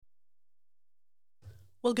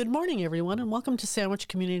Well, good morning, everyone, and welcome to Sandwich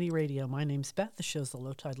Community Radio. My name's Beth. The show's the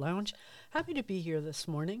Low Tide Lounge. Happy to be here this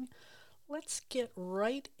morning. Let's get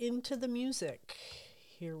right into the music.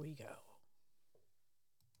 Here we go.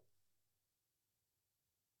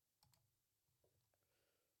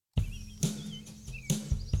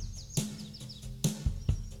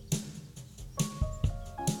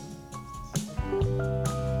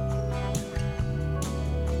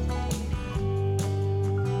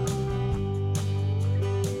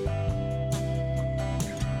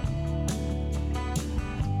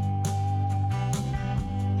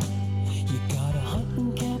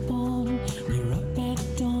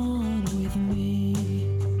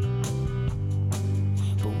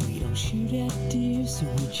 So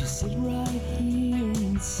would you sit right here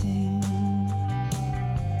and sing?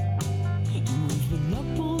 And we've been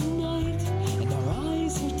up all night and our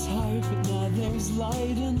eyes are tired, but now there's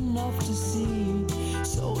light enough to see.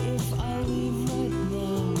 So if I leave right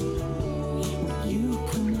now, will you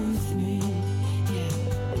come with me? Yeah.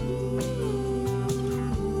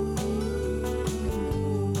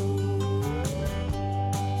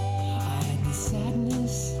 I had the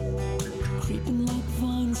sadness creeping like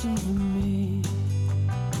vines over me.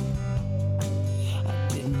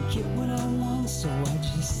 Get what I want, so I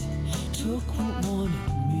just took what wanted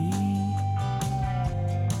me.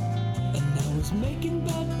 And I was making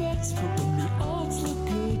bad bets, but when the odds look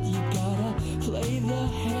good, you gotta play the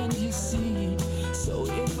hand you see. So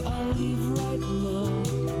if I leave right now,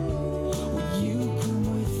 will you come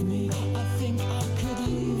with me? I think I could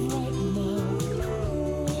leave right now,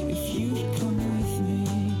 if you'd come with me.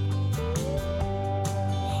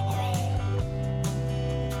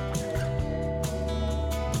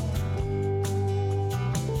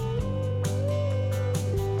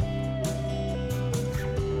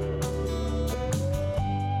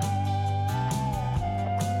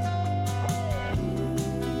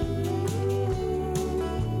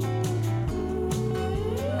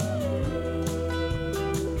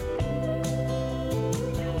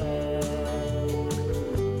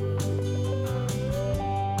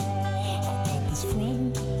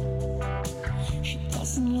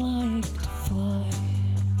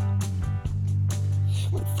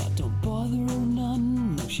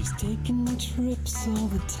 Trips all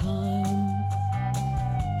the time.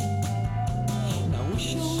 Now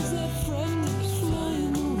wish I was that friend who's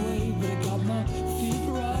flying away, but I got my feet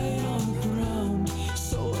right on the ground.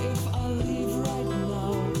 So if I leave right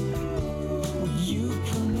now, will you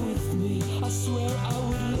come with me? I swear I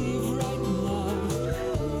would leave right now,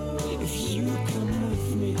 if you come with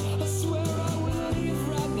me. I swear I would leave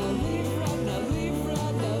right now, leave right now, leave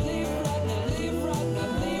right now, leave right now, leave right now,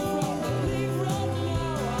 leave right now, leave right now.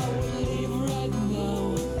 I would leave right now,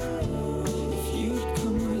 if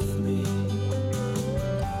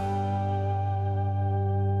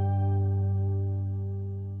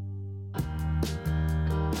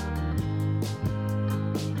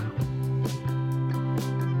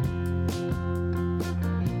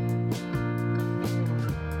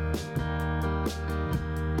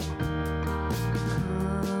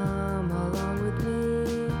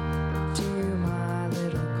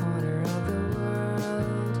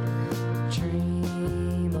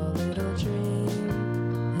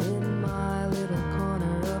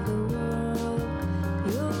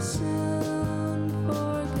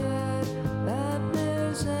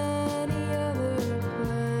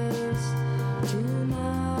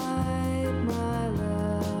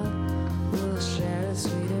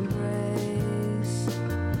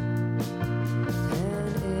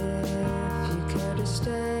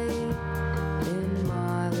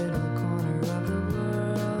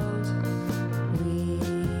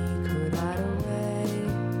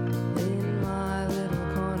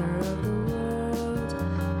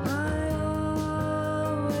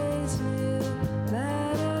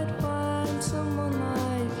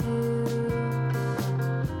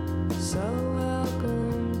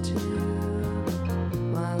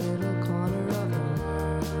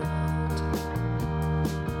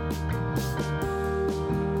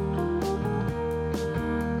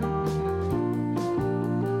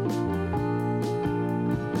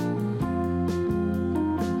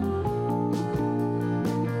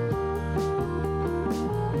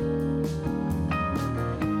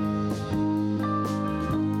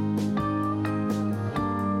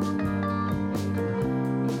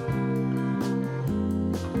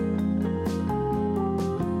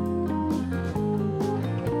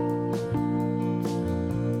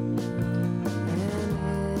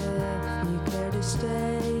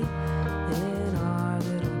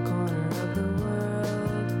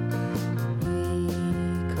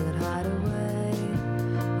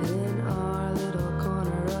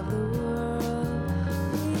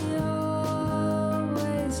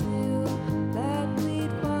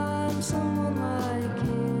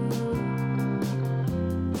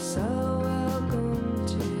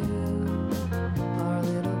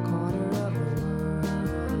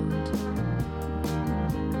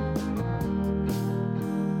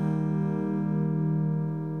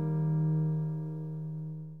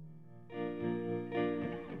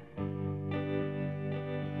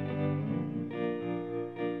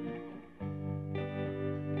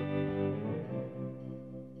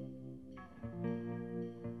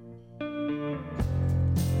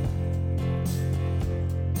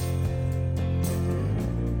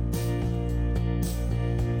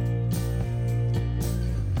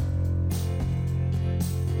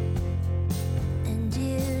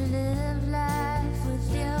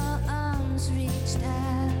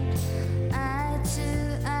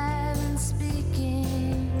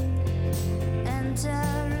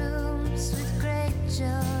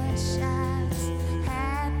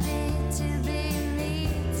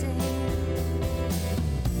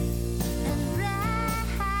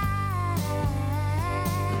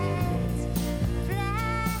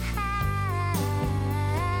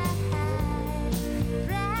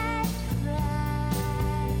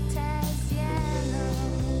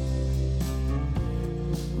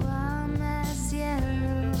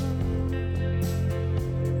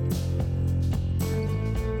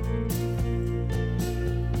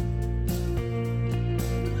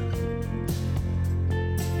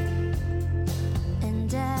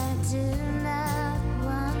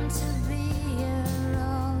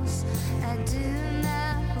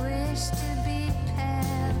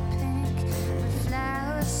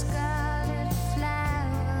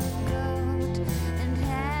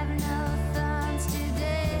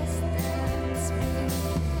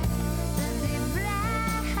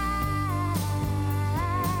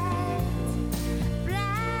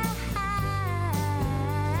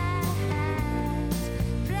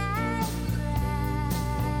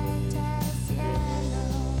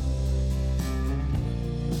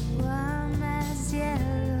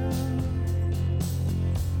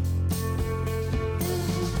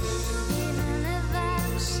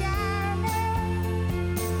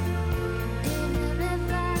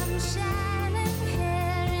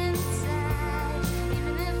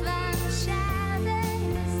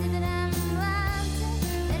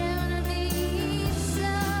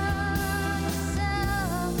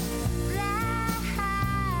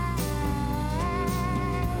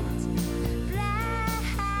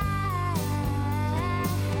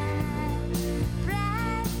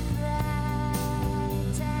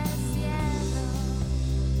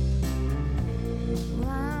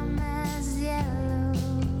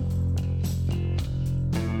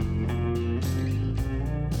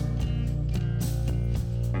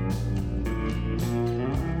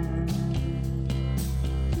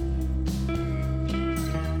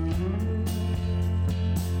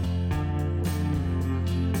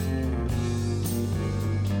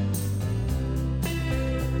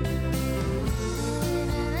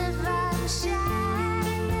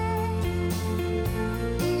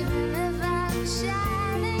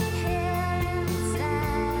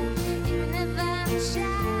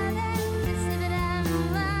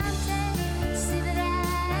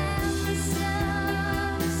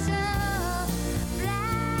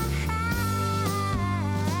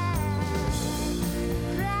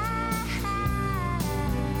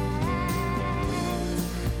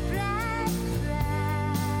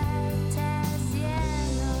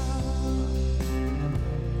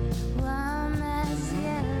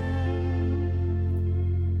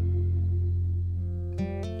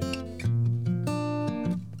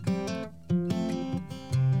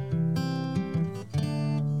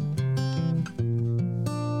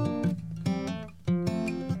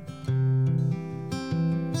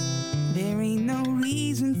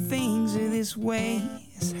this way.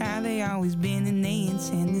 It's how they always been and they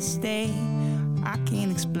intend to stay. I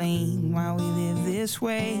can't explain why we live this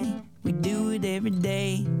way. We do it every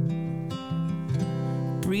day.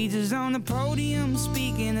 Preachers on the podium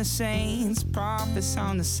speaking of saints, prophets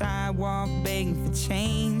on the sidewalk begging for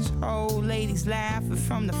change, old ladies laughing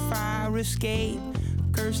from the fire escape,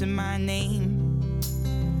 cursing my name.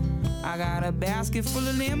 I got a basket full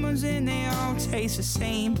of lemons and they all taste the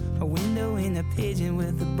same. A window and a pigeon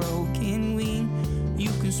with a broken wing. You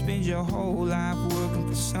can spend your whole life working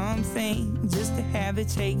for something just to have it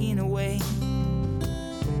taken away.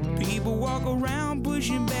 People walk around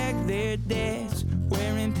pushing back their debts,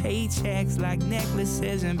 wearing paychecks like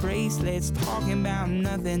necklaces and bracelets, talking about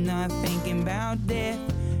nothing, not thinking about death.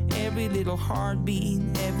 Every little heartbeat,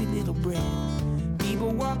 every little breath.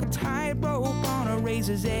 People walk a tightrope on a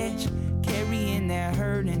razor's edge, carrying their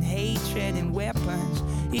hurt and hatred and weapons.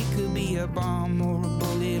 It could be a bomb or a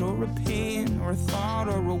bullet or a pen or a thought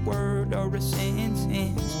or a word or a sentence.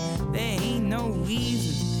 There ain't no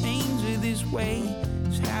reason things are this way.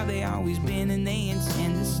 It's how they always been and they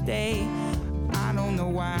intend to stay. I don't know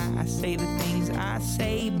why I say the things I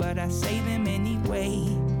say, but I say them anyway.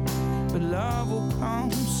 But love will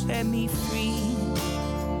come, set me free.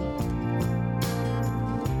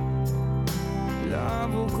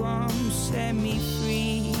 Love will come, set me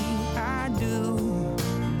free. I do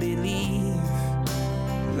believe.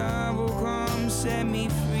 Love will come, set me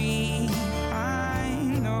free. I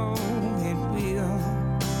know it will.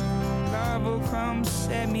 Love will come,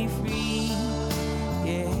 set me free.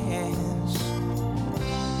 Yes.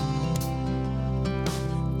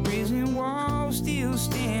 Prison walls still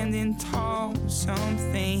standing tall. Some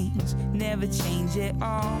things never change at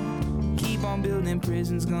all. Keep on building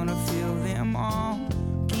prisons, gonna fill them all.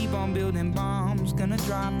 Keep on building bombs, gonna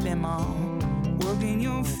drop them all. Working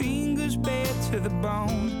your fingers bare to the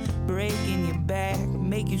bone, breaking your back,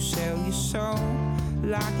 make you sell your soul.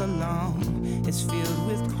 Like a lung, it's filled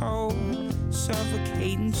with cold,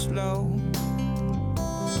 suffocating slow.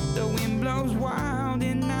 The wind blows wild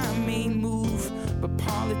and I may move, but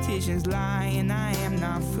politicians lie and I am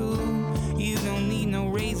not fooled. You don't need no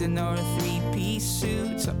razor nor a three-piece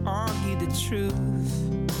suit to argue the truth.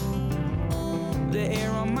 The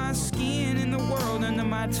air on my skin and the world under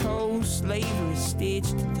my toes. Slavery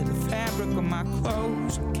stitched to the fabric of my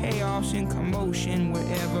clothes. Chaos and commotion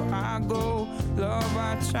wherever I go. Love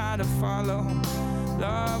I try to follow.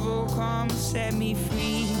 Love will come set me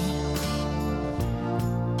free.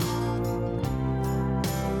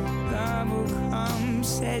 Love will come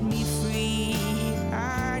set me free.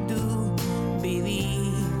 I do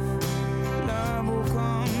believe. Love will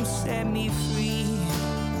come set me free.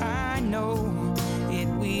 I know it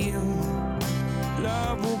will.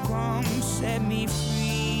 Love will come set me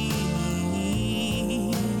free.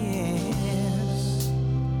 Yes.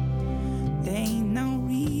 There ain't no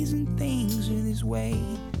reason things are this way.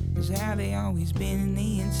 It's how they always been and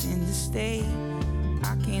they intend to stay.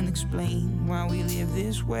 I can't explain why we live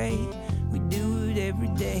this way. We do it every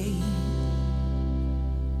day.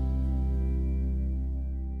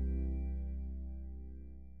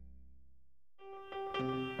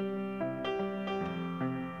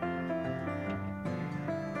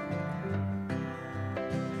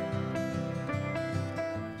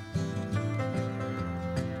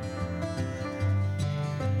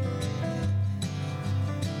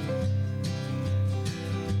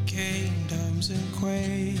 Kingdoms and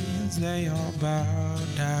queens, they all bow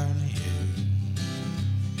down to you.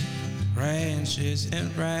 Ranches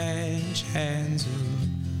and ranch hands who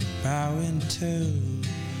bowing too.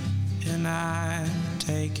 And I'm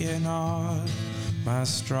taking off my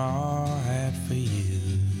straw hat for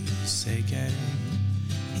you, singing,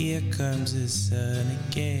 here comes the sun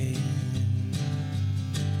again.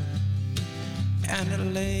 And the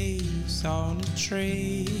leaves on the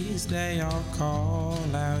trees, they all call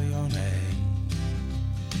out your name.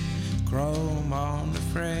 Chrome on the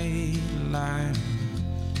freight line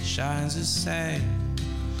shines the same.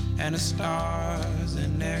 And the stars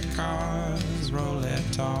in their cars roll their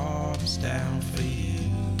tops down for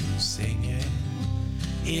you, singing,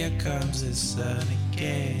 here comes the sun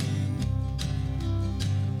again.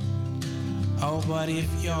 Oh, but if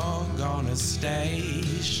you're gonna stay,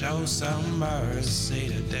 show some mercy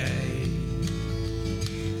today.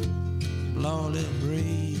 Blow a little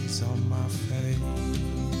breeze on my face.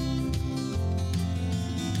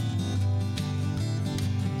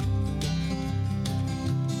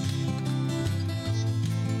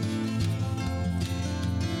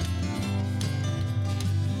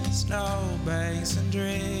 Snowbanks and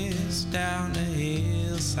drifts down the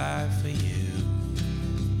hillside for you.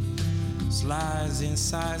 slides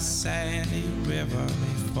inside sandy river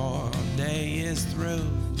before day is through.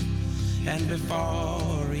 And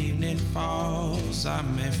before evening falls, I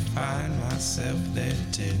may find myself there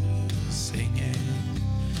too, singing,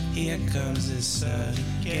 here comes the sun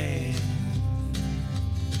again.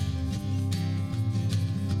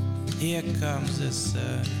 Here comes the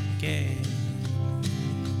sun again.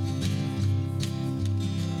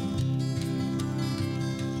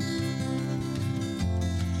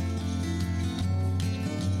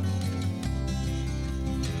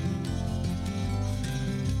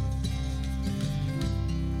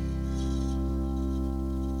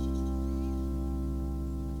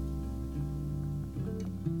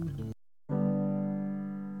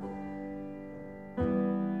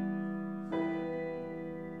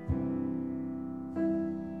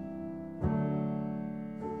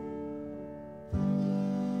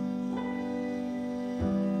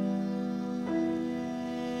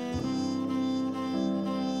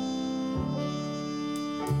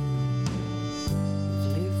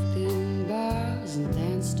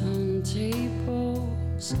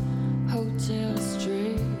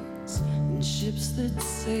 That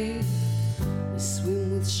sail, we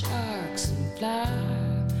swim with sharks and fly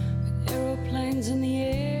with aeroplanes in the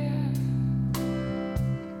air.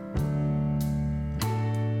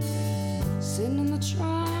 Sitting in the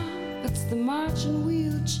trumpets, the marching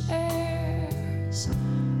wheelchairs,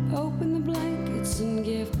 open the blankets and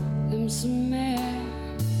give them some air.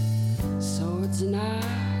 Swords and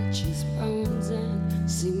arches, bones and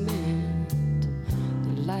cement,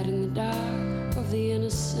 the light in the dark of the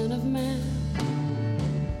innocent of men.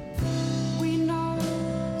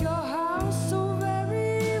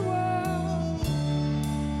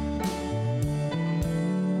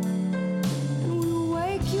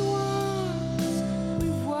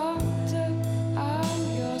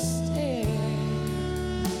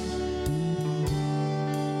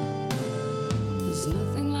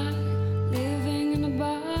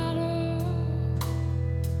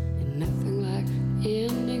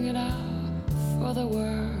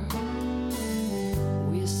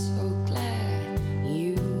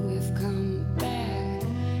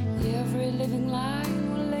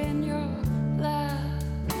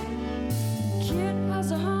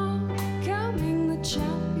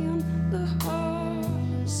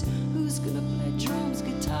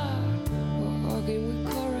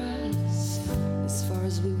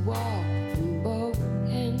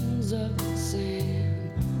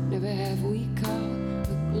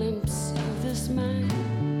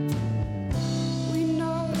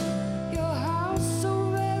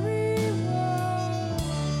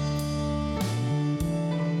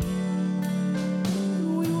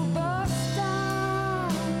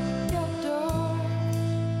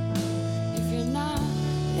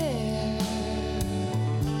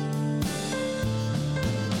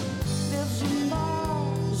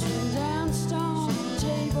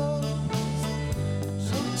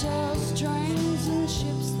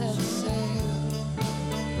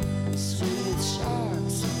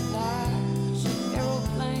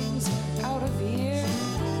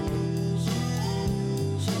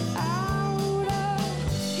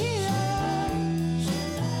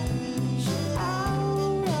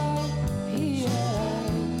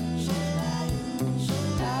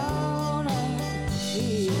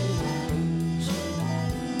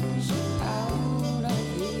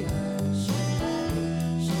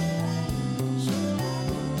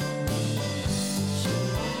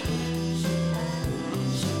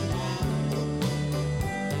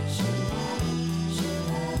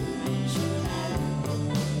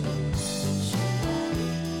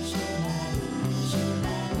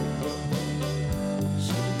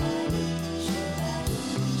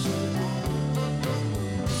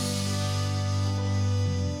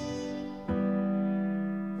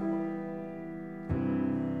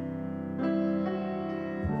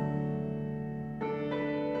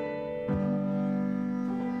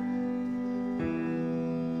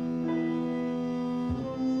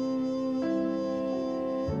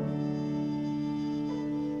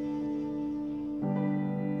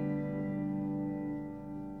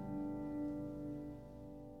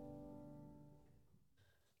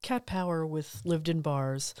 Cat Power with Lived in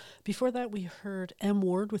Bars. Before that, we heard M.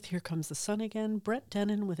 Ward with Here Comes the Sun Again, Brett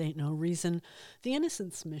Dennen with Ain't No Reason, The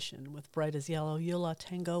Innocence Mission with Bright as Yellow, Yo La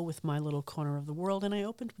Tengo with My Little Corner of the World, and I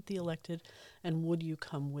opened with The Elected and Would You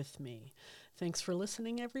Come With Me. Thanks for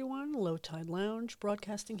listening, everyone. Low Tide Lounge,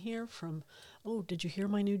 broadcasting here from, oh, did you hear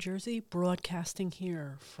my New Jersey? Broadcasting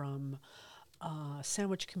here from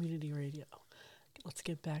Sandwich Community Radio. Let's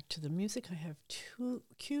get back to the music. I have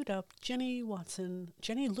queued up Jenny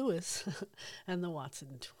Lewis and the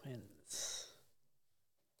Watson Twins.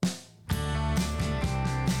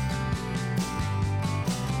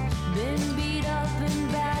 Been beat up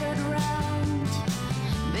and battered round,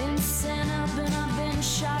 been sent up and I've been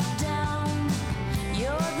shot down.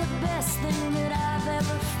 You're the best thing that I've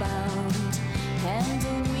ever found.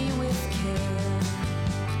 Handle me with care.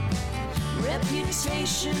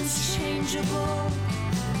 Reputation's changeable,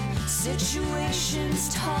 situation's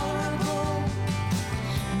tolerable.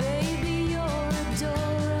 Baby, you're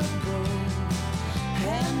adorable.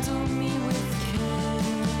 Handle me with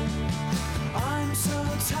care. I'm so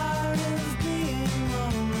tired of being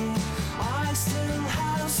lonely. I still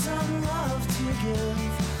have some love to give.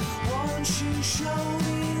 Won't you show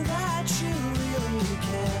me that you really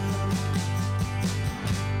care?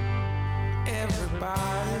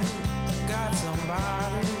 Everybody got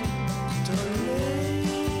somebody to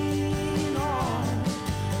lean on.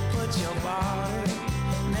 Put your body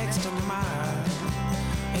next to mine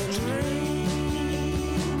and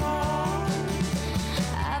dream on.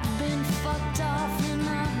 I've been fucked off and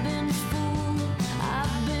I've been fooled.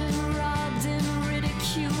 I've been robbed and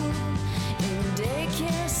ridiculed in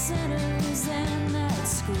daycare centers and at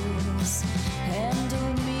schools.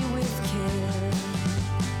 Handle me with care.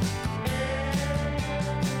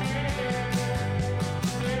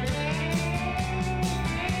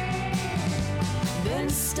 Been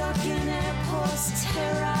stuck in airports,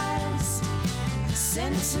 terrorized,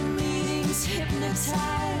 sent to meetings,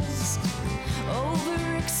 hypnotized,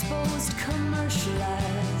 overexposed,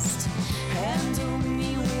 commercialized. Handle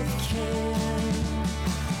me with care.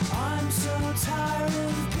 I'm so tired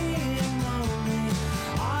of being lonely.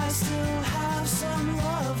 I still have some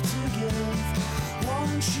love to give.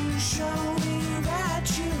 Won't you show me that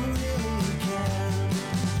you really care?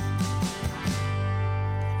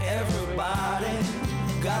 Everybody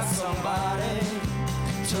got somebody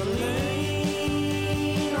to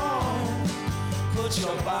lean on. Put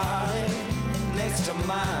your body next to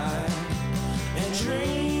mine and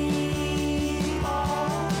dream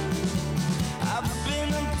on. I've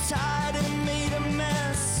been untied and made a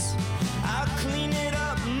mess. I'll clean it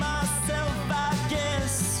up myself, I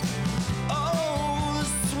guess. Oh, the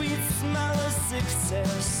sweet smell of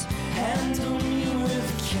success. Handle me with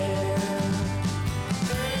care.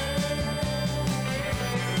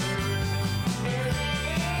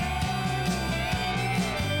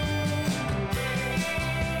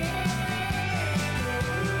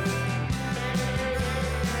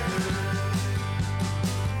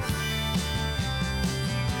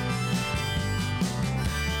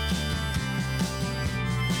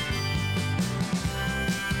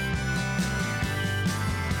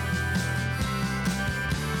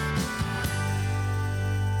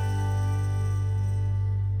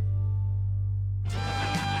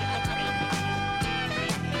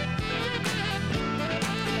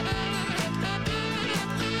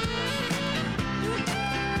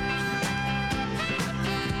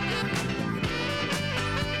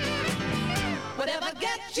 Whatever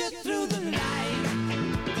gets you through the night,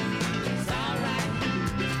 it's alright,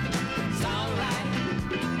 it's alright.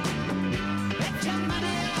 Bet your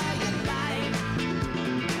money all you like,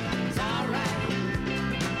 it's alright,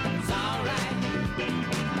 it's alright.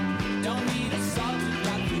 Don't need a salt to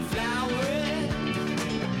drop you flowers,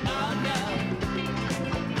 oh no,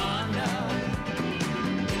 oh no.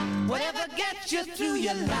 Whatever gets you through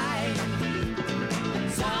your life,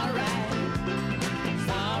 it's alright, it's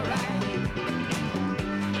alright.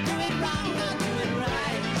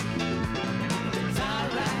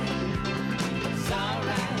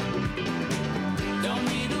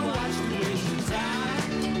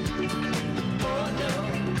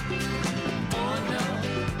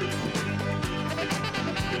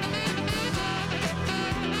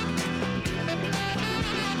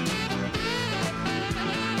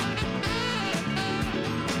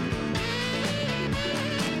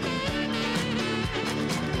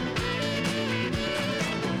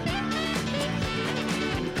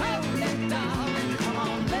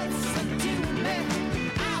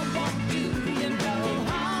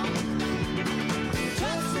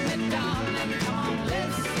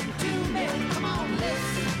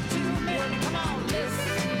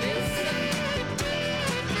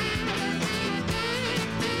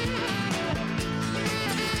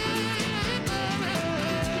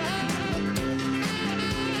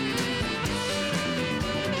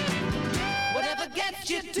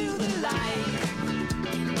 You to the light.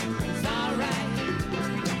 It's alright,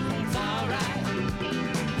 it's alright.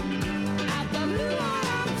 Out the blue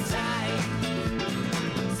outside.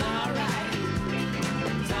 It's alright,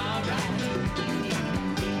 it's alright.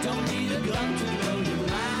 Don't need a gun to blow your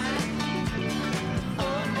mind.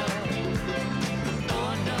 Oh no,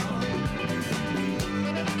 oh no.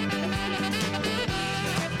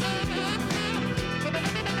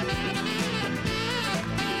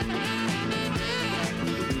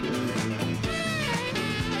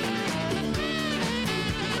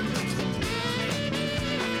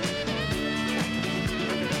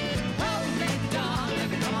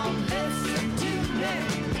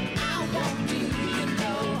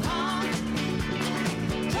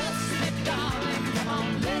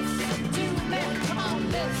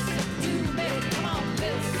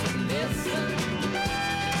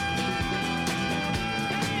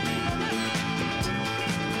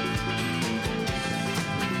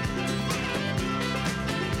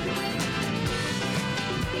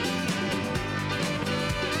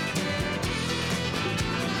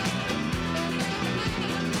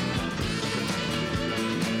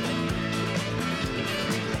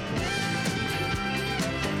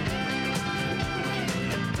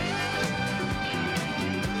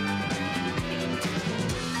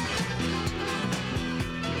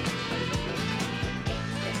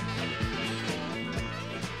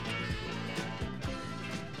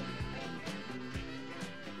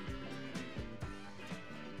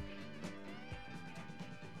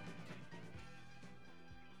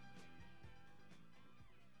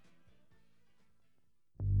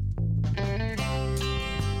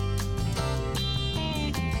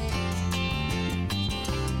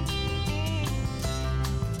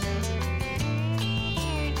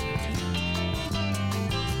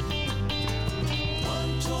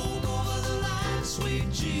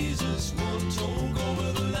 sweet Jesus, one toke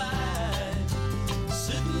over the line.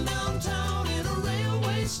 Sitting downtown in a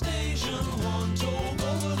railway station, one toke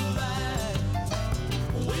over the line.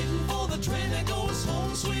 Waiting for the train that goes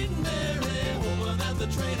home, sweet Mary, hoping that the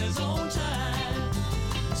train is on time.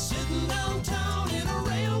 Sitting downtown in a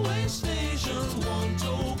railway station, one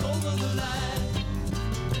toke over the line.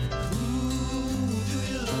 Who do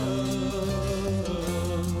you love?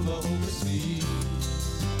 I hope it's me.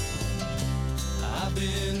 I've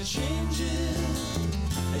been changing,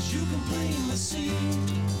 as you can plainly see.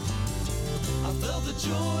 I felt the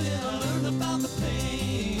joy and I learned about the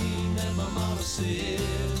pain. And my mama said,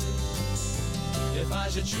 if I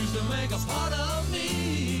should choose to make a part of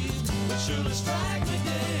me, it surely strike me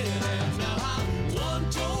dead. And now I'm one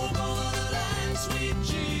toke over the line, sweet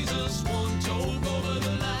Jesus, one toke over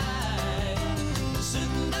the line.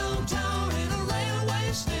 Sitting downtown in a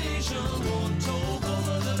railway station, one toke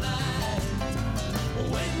over the line.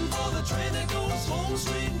 Waiting for the train that goes home,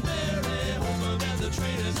 sweet Mary, hoping that the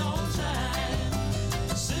train is on time.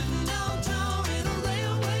 Sitting downtown in a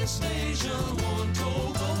railway station, one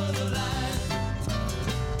toke over the line.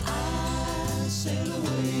 I sail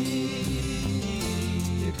away,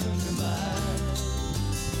 country mile,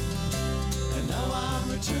 and now I'm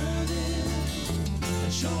returning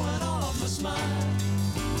and showing off my smile.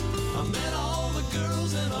 I met all the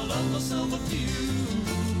girls and I loved myself a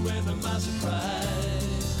few, and to my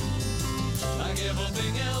surprise, like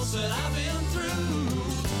everything else that I've been through,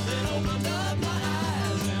 it opened up my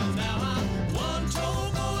eyes. And now I'm one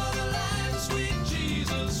toke over the line, sweet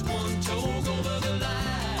Jesus, one toke over the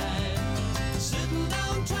line. Sitting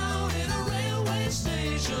downtown in a railway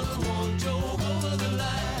station, one toke over the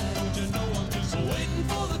line. Don't you know I'm just waiting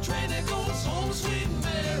for the train that goes home, sweet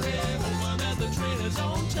Mary, hoping that the train is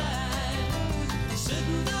on time.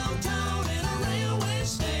 Sitting downtown in a railway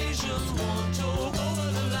station, one toke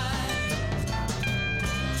over the line.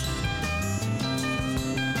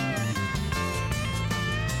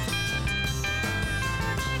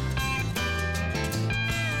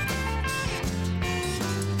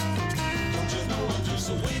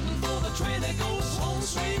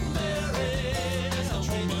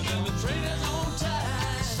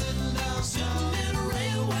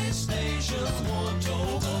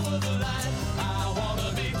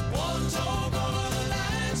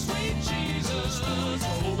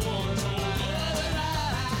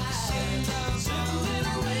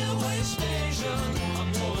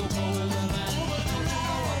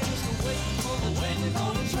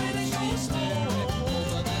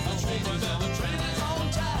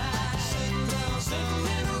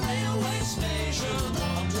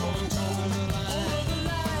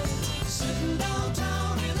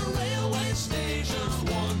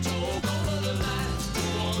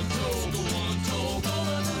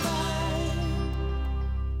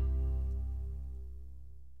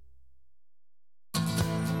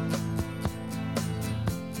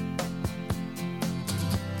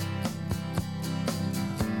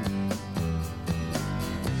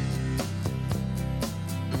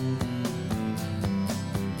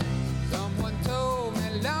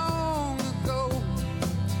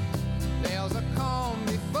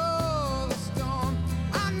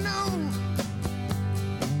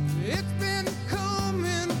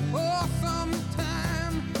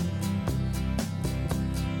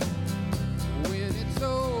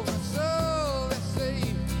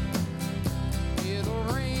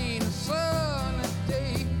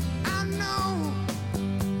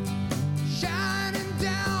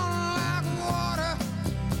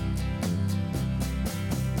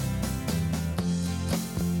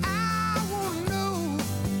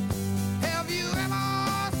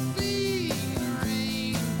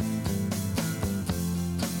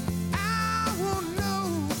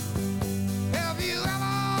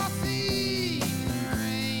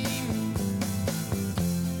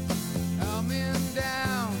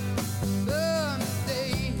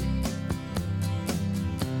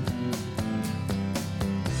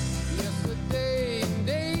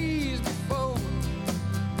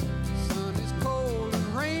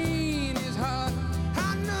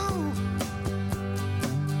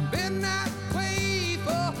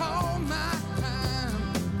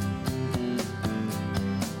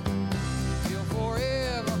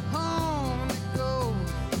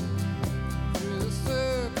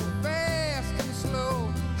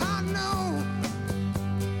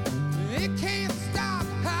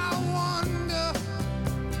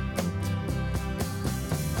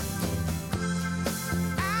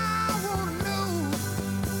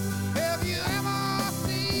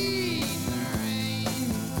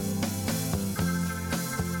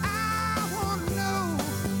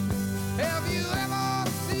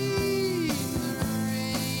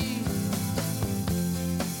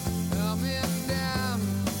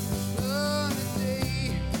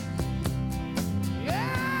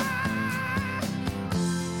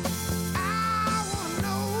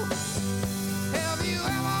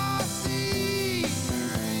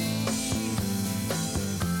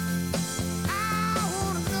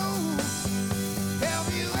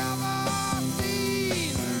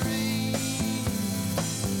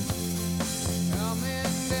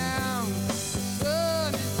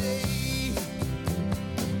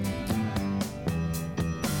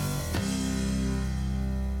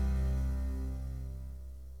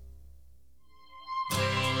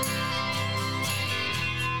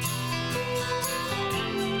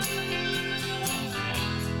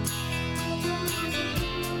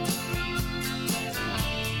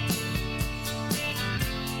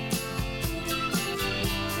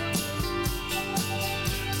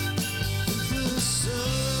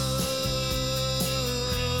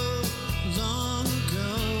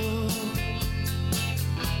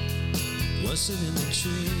 person in the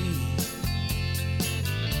tree.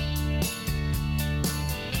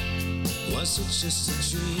 Was it just a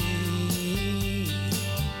dream?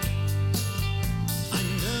 I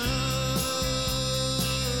know,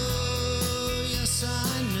 yes I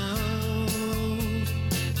know.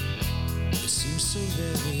 It seems so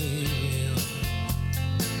very real.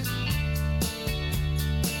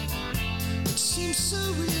 It seems so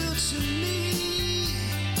real to me.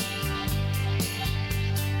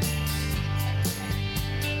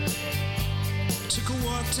 Took a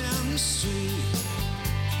walk down the street,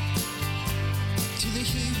 through the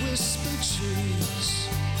heat-whispered trees.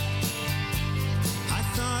 I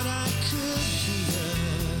thought I could hear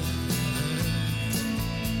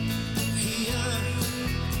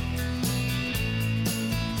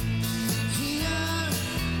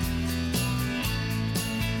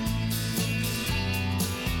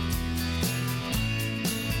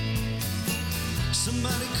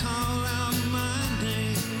somebody call out my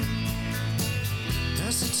name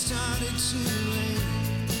as it started to rain.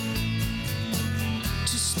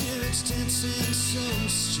 Spirits dancing so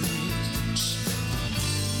strange.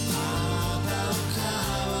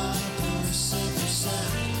 Abawakawa, pusa pusa.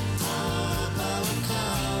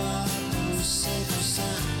 Abawakawa, pusa pusa.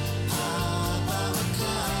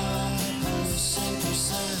 Abawakawa, pusa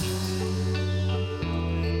pusa.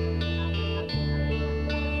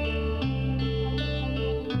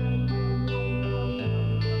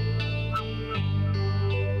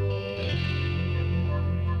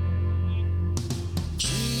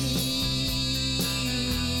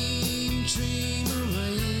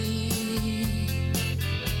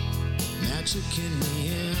 Magic in the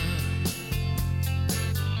air.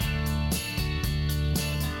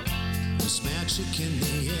 There's magic in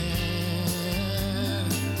the air.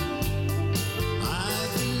 I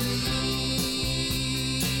believe,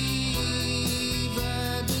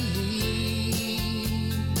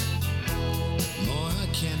 more I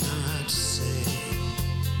cannot say.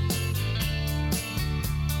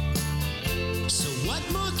 So what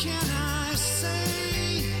more can I say?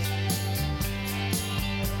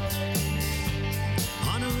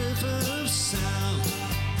 Of sound,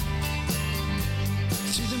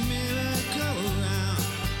 through the merry-go-round,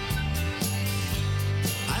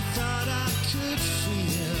 I thought I could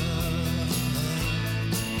feel.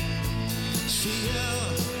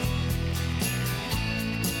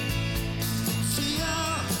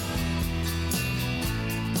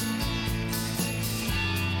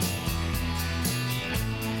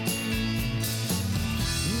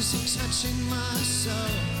 Music touching my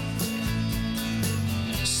soul.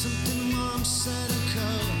 Something warm set a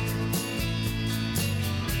code.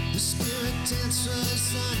 The spirit dance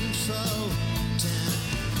was unfolding.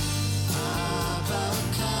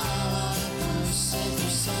 Abawakawa, pusa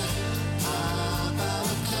pusa.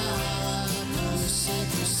 Abawakawa, pusa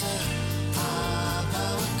pusa.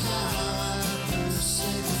 Abawakawa, pusa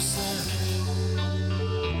pusa.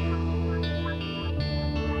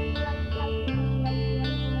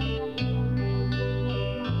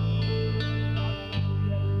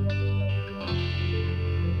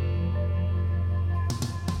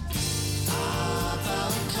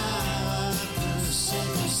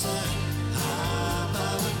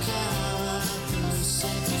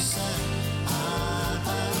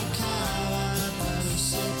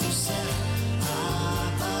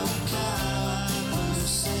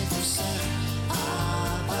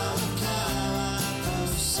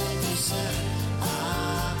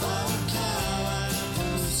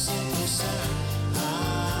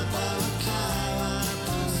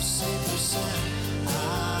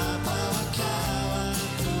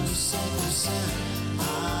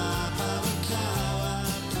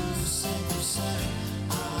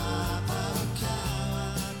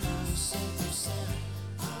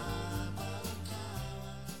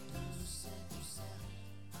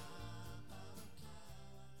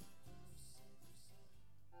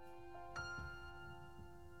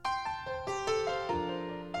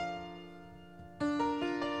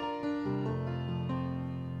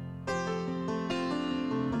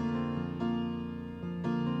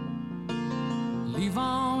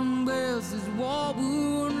 Yvonne wears his war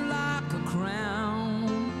wound like a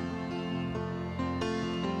crown.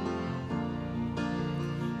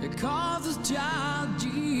 It calls his child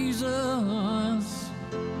Jesus,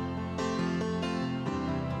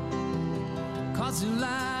 'cause he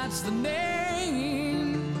likes the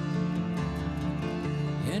name,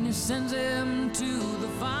 and he sends him to the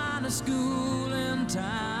finest school in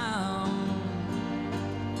town.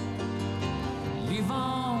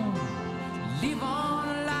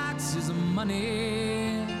 Yvonne likes his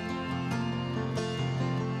money.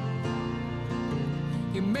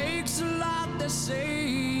 He makes a lot they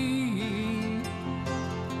say,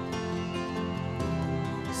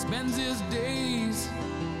 spends his days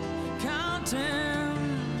counting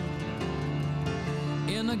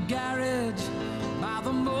in a garage by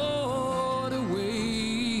the motorway.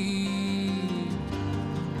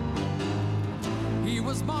 He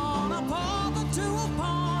was born a pauper to a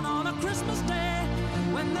pawn on a Christmas day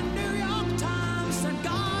when the New York Times said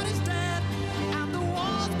God is dead and the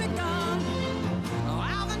war's begun.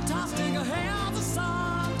 Alvin Tostinger hails the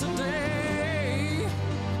sun today,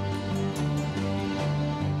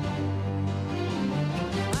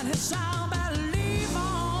 and he shall believe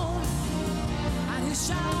on, and he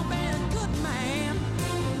shall be a good man,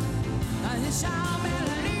 and he shall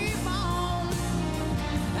believe on,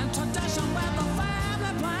 and tradition with the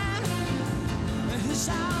family plan, and he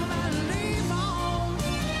shall believe on,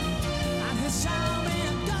 and he shall be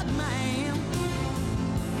a good man.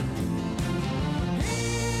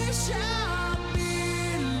 He shall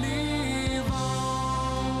believe on.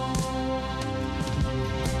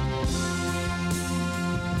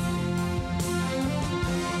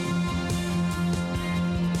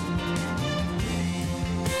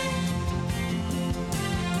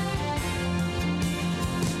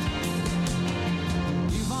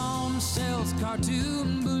 Yvonne sells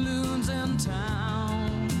cartoon balloons in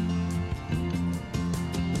town.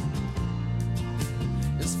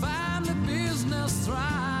 His family business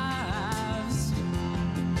thrives.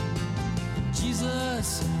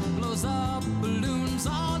 Jesus blows up balloons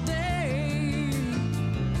all day.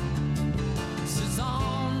 Sits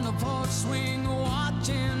on the porch swing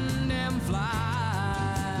watching them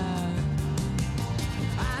fly.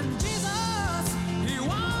 And Jesus, he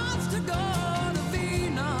wants to go to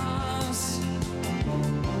Venus.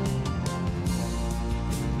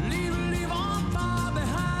 Leave on far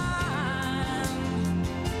behind.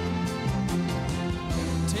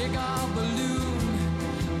 Take a balloon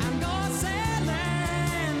and go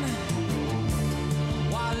sailing,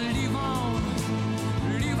 while leave on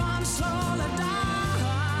slowly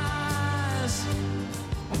dies.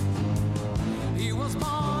 He was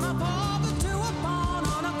born a pauper to a pawn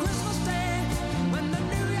on a Christmas day when the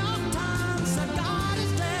New York Times said God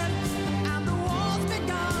is dead and the war's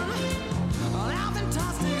begun. Alvin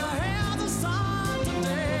Tostinger hails the sun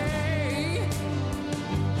today,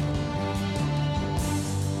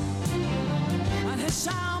 and he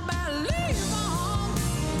shall believe on,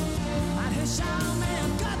 and he shall be a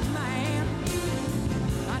good man,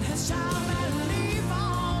 and he shall believe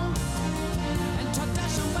on, in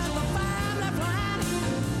tradition with the family plan.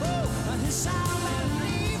 Ooh, and he shall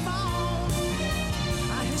believe on,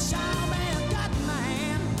 and he shall be a good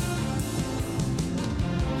man.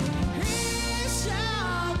 He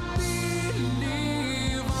shall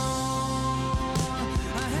believe on,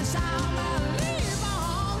 and he shall believe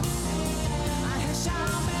on, and he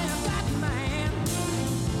shall be a good man.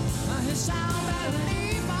 And he shall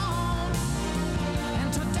believe on, in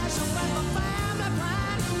tradition with the family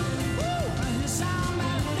plan. Woo! And he shall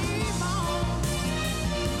believe on,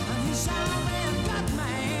 and he shall be a good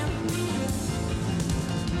man.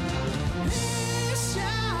 He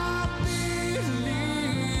shall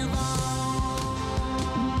believe on.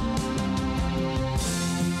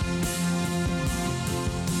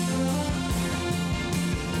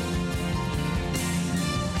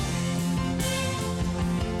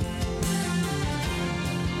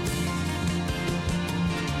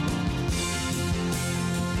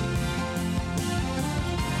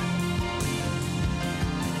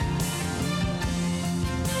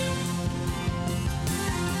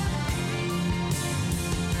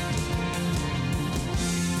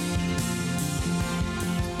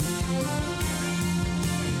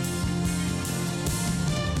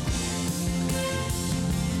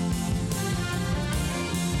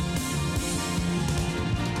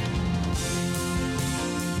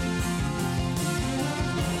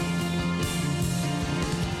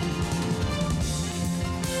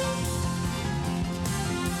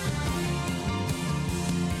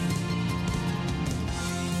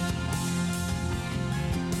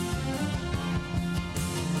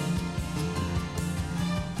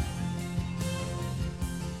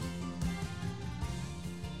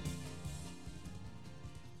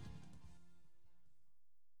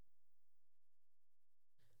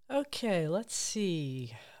 Okay, let's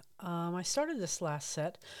see. I started this last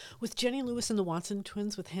set with Jenny Lewis and the Watson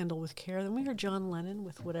Twins with Handle with Care. Then we heard John Lennon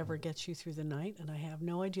with Whatever Gets You Through the Night. And I have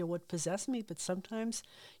no idea what possessed me, but sometimes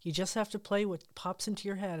you just have to play what pops into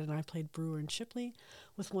your head. And I played Brewer and Shipley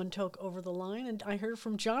with One Toke Over the Line. And I heard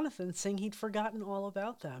from Jonathan saying he'd forgotten all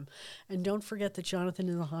about them. And don't forget that Jonathan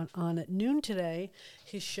is on at noon today.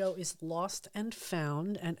 His show is Lost and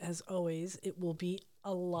Found. And as always, it will be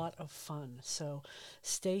a lot of fun. So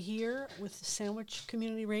stay here with Sandwich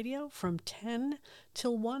Community Radio from 10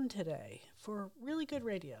 till 1 today for really good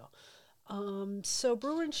radio. So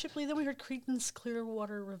Brewer and Shipley, then we heard Creedence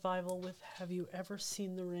Clearwater Revival with Have You Ever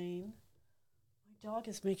Seen the Rain? My dog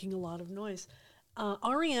is making a lot of noise.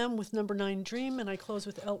 REM with Number 9 Dream, and I close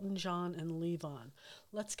with Elton John and Levon.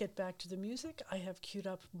 Let's get back to the music. I have queued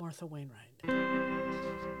up Martha Wainwright.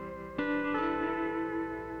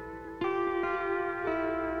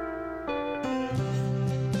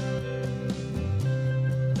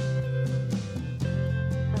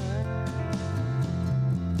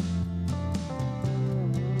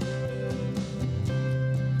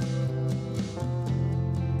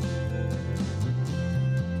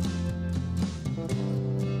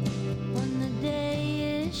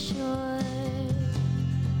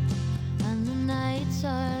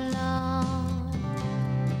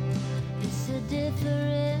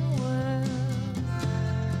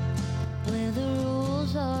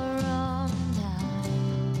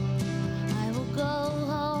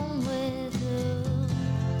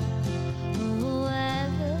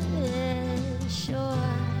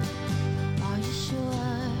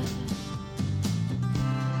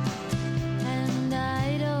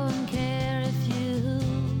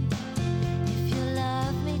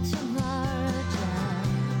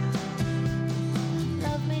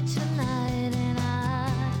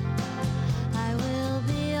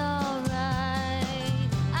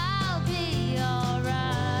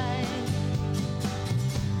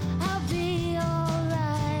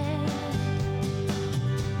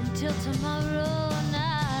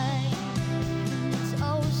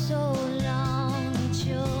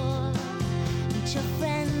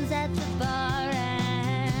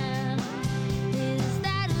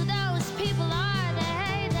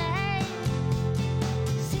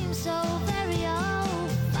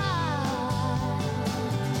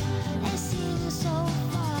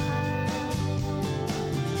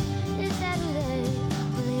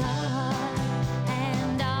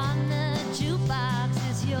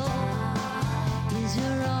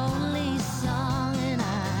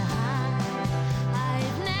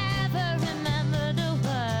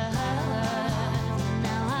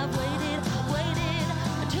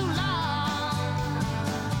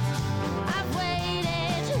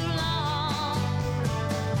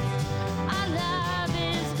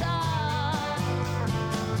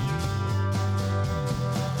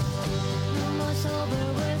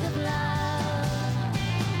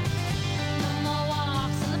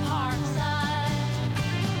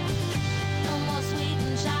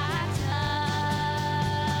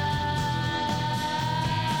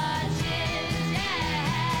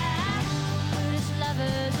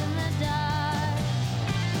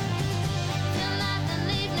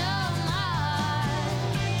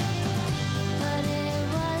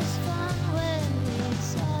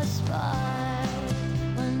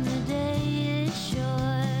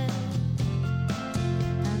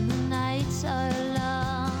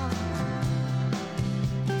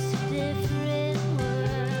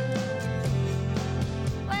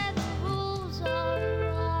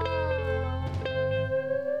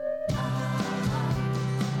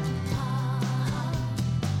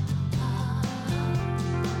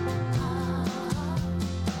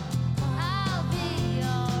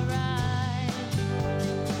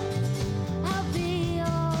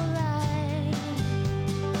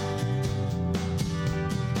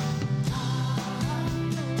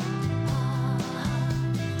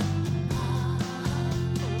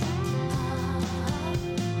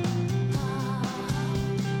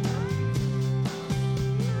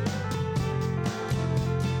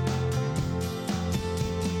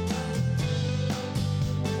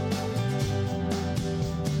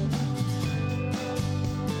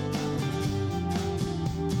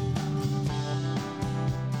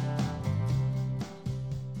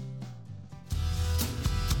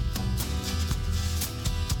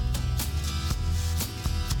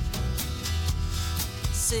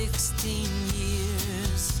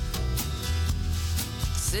 Years,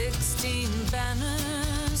 16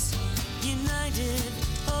 banners united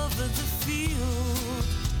over the field,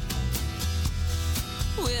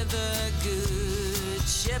 where the good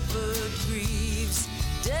shepherd grieves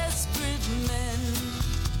desperate men,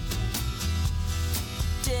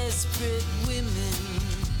 Desperate women,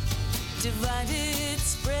 divided,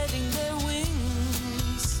 spreading their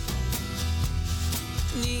wings,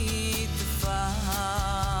 neath the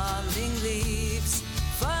falling leaves,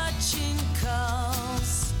 fortune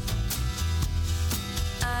calls.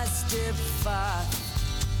 I step far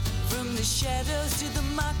from the shadows to the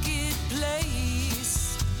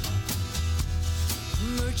marketplace.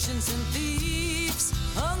 Merchants and thieves,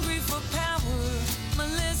 hungry for power, my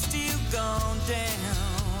list still gone down.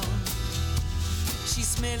 She's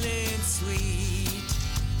smelling sweet,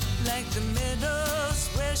 like the meadows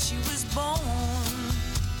where she was born.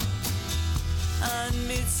 On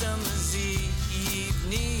Midsummer's Eve,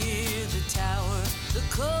 near the tower, the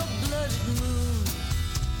cold-blooded moon.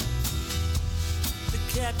 The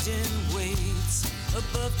captain waits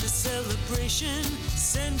above the celebration,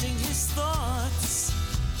 sending his thoughts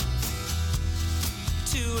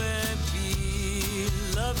to a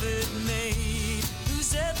beloved maid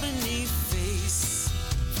whose ebony face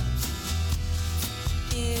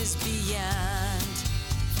is beyond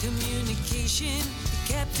communication. The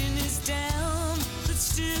captain is down, but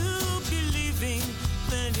still believing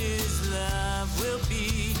that his love will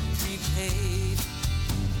be repaid.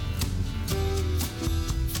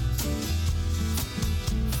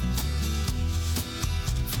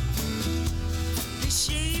 They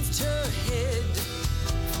shaved her head.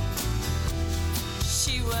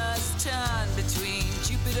 She was torn between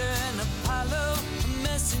Jupiter and Apollo. A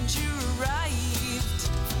messenger arrived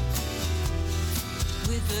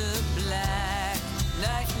with a black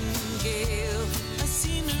nightingale. I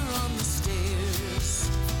seen her on the stairs,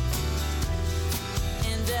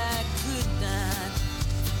 and I could not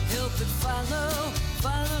help but follow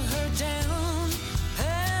her down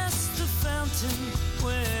past the fountain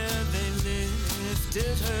where they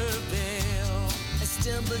lifted her veil. I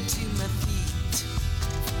stumbled to my feet.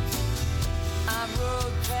 I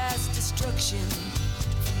rode past destruction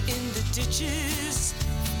in the ditches,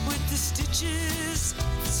 with the stitches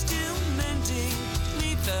still mending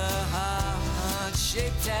neath the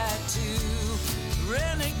heart-shaped tattoo.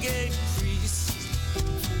 Renegade priest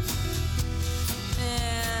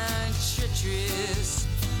and treacherous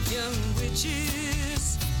young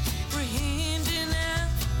witches were handing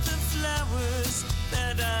out the flowers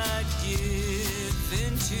that I'd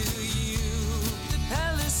given to you. The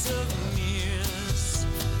palace of mirrors,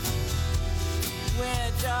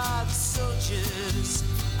 where dark soldiers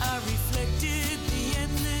are reflected, the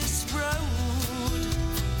endless road,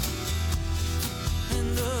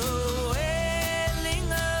 and the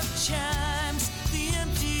wailing of chimes, the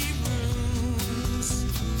empty rooms,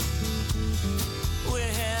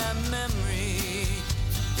 where memory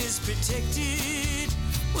is protected,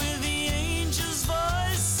 where the angels'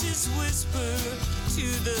 voices whisper to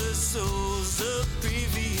the souls of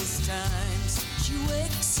previous times. She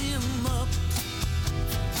wakes him up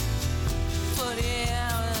 40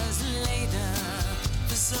 hours later.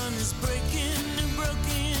 The sun is breaking and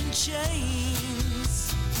broken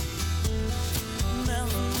chains.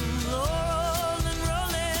 Mountain laurel and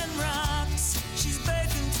rolling rocks. She's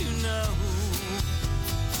begging to know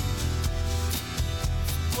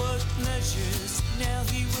what measures now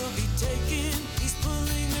he will be taking. He's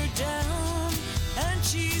pulling her down, and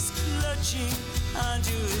she's clutching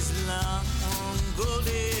onto his long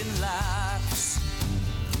golden locks.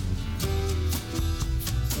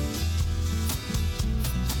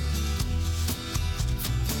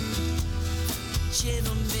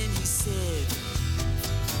 Gentlemen, he said,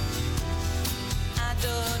 I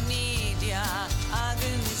don't need your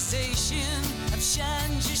organization. I've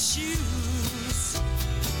shined your shoes,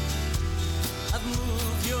 I've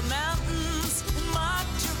moved your mountains and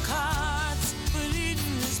marked your cards, but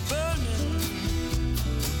Eden is burning.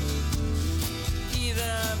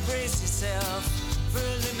 Either brace yourself for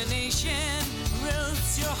elimination, or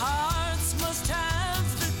else your hearts must have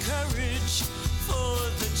the courage for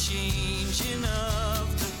the changing of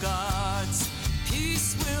the guards.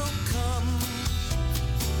 Peace will come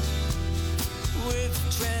with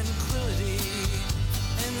tranquility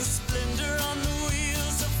and the splendor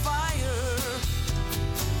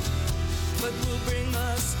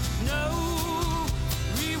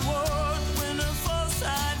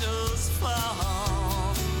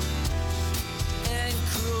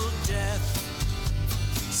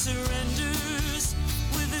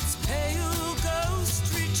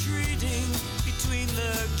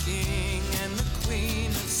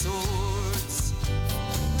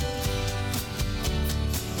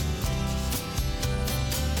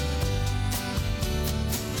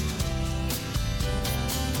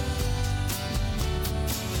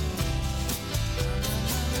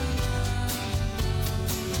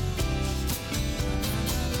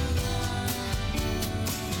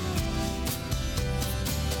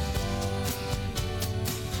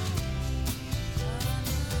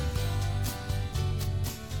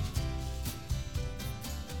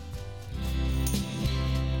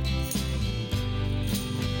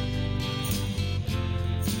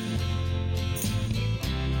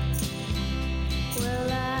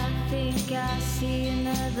I see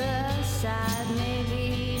another side,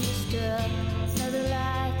 maybe just another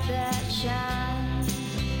light that shines.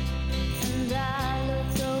 And I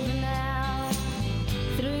look over now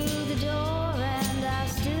through the door, and I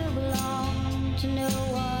still belong to no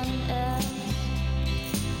one else.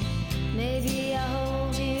 Maybe I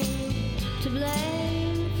hold you to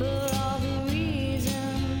blame for all the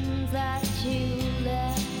reasons that you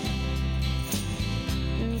left,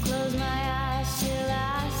 and close my eyes till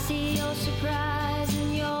I see your surprise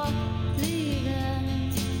and your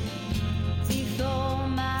leaving before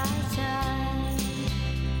my time.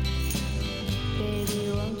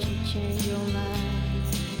 Baby, won't you change your mind?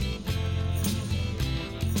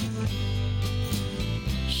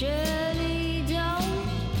 Surely don't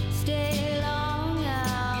stay long,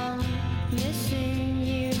 I'm missing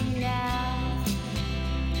you now.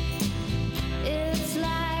 It's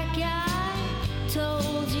like I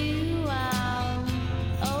told you I'm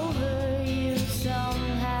over you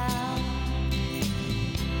somehow.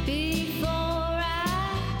 Before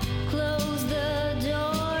I close the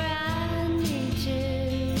door, I need to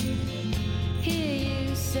hear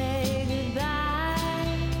you say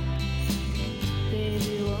goodbye.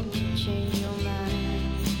 Baby, won't you change your mind?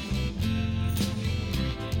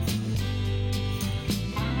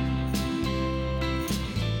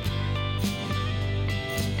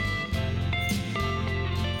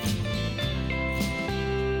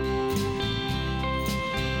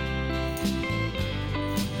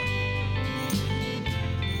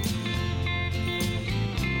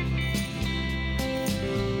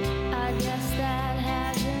 I guess that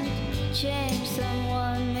hasn't changed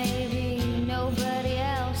someone. Maybe nobody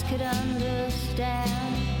else could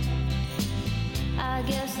understand. I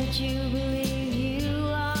guess that you believe you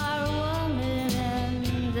are a woman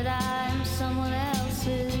and that I'm someone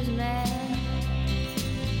else's man.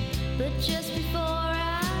 But just before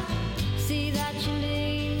I see that you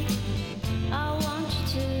leave, I want you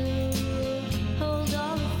to hold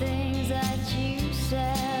all the things that you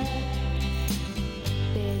said.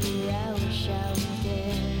 Baby, I wish I was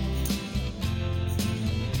there.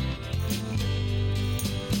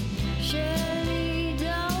 Surely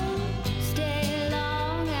don't stay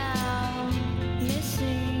long, I'm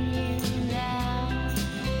missing you now.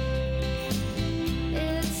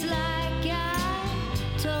 It's like I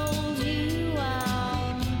told you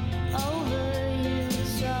I'm over you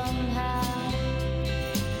somehow.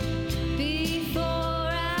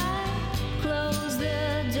 Before I close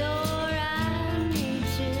the door, I need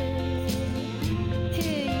to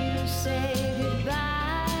hear you say goodbye.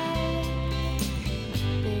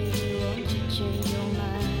 Baby, won't you change your mind?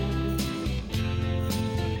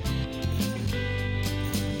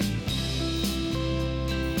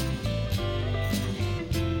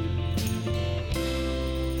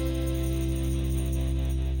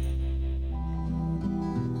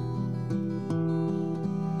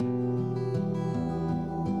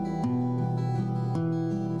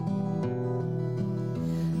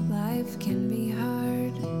 Life can be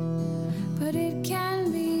hard, but it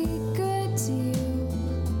can be good to you.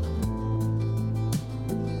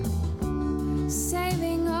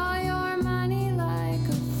 Saving all your money like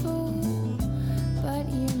a fool, but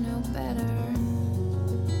you know better.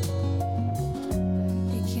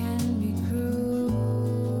 It can be cruel.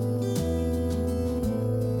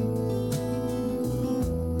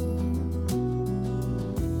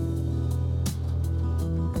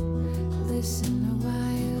 Listen a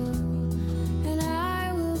while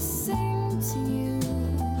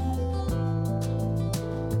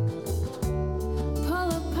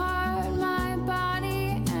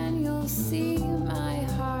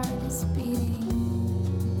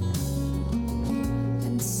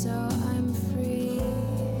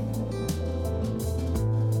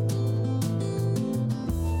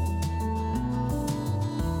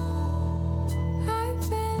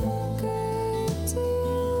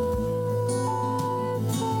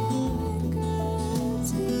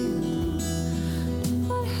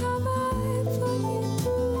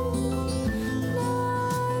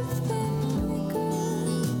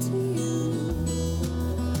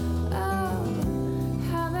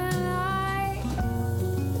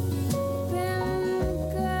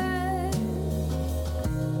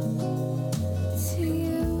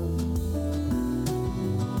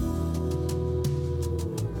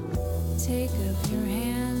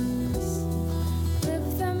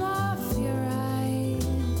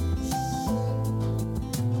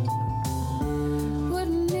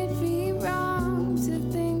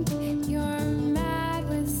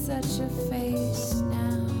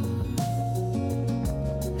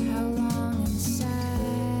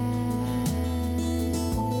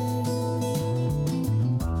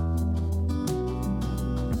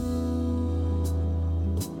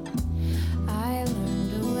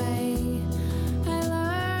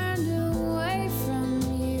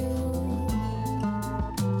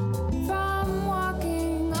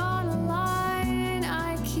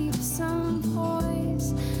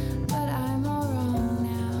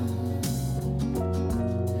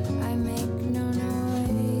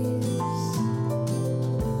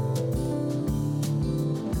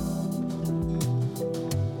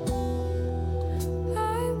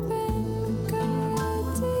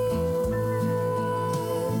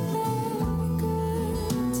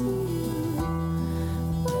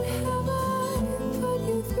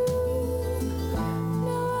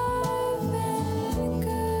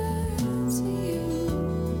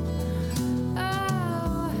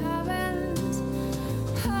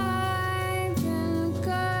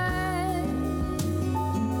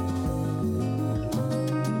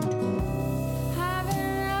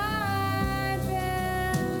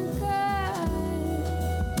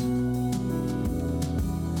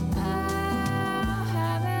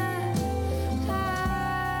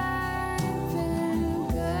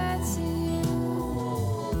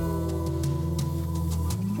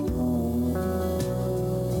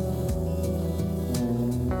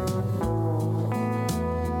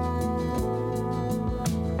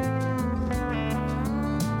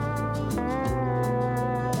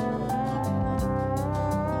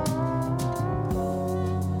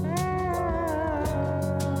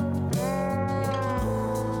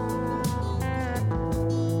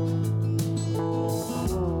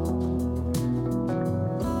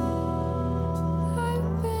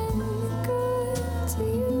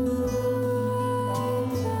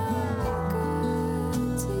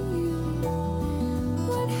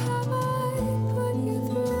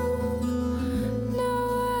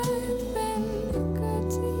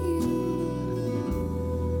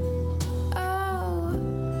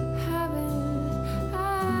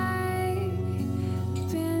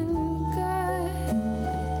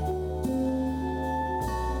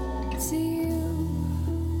to you.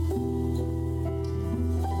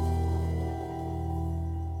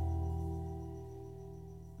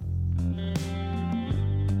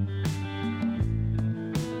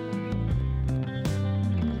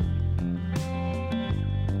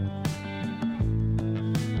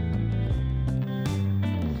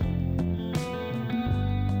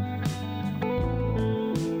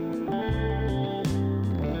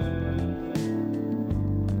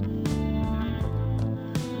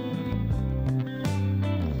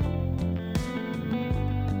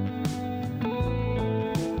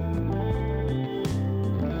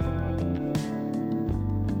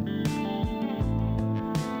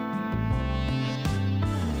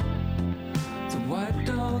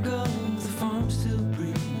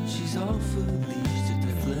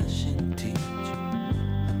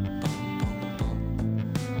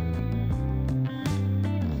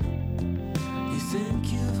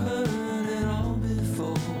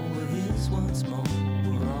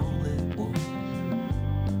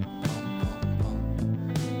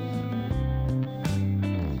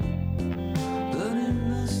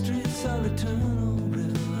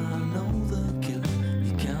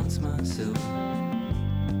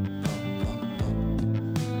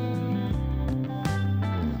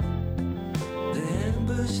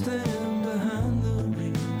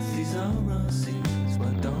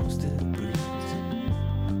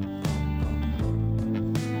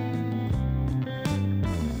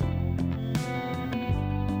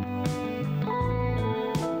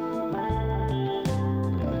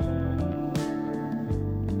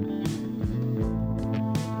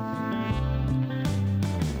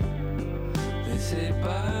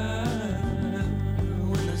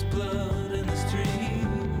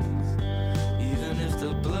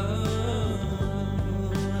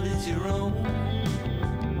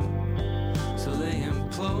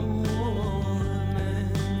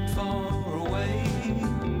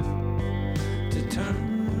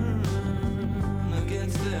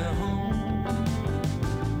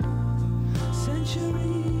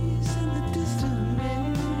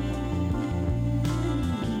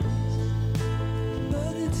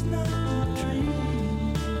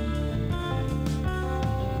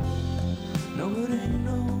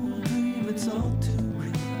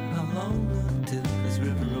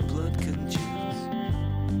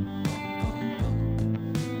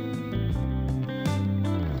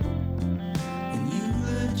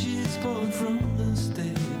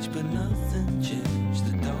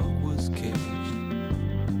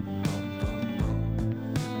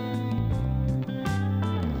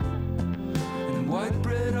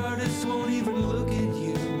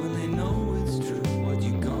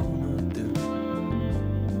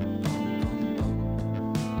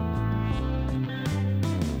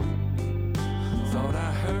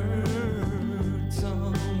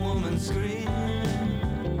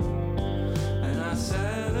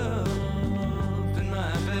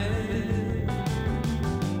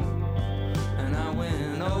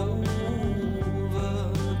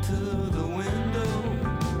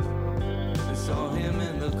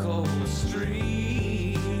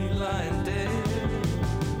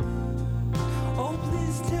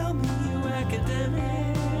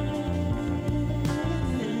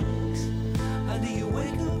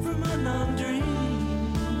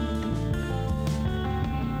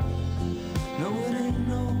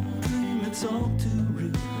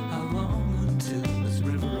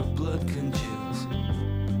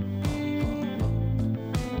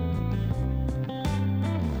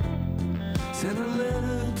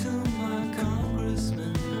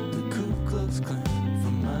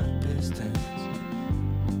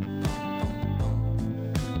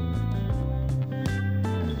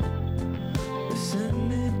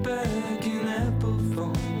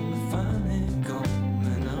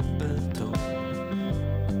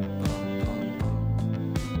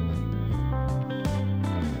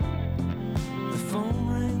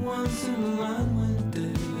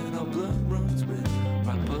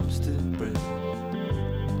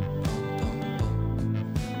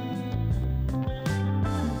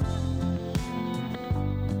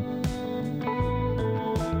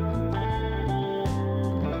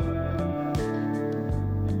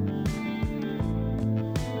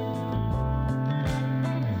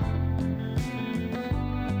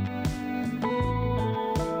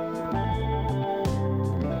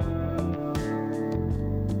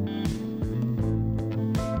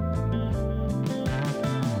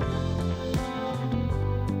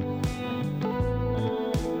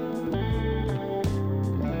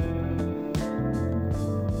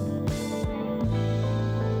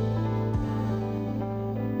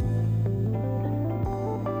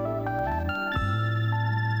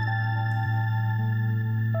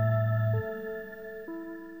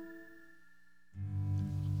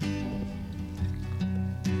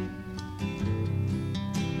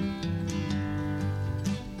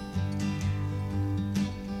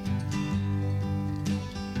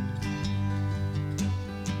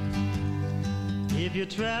 If you're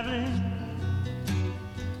traveling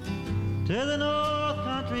to the North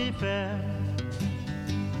Country Fair,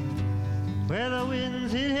 where the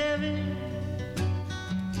winds hit heavy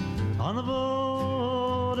on the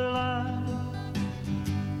borderline,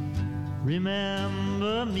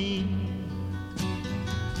 remember me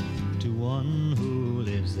to one who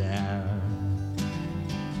lives there,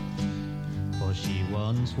 for she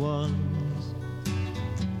once was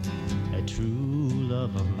a true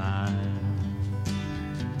love of mine.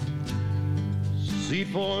 See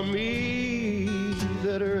for me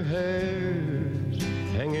that her hair's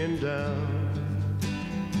hanging down,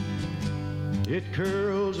 it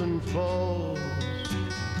curls and falls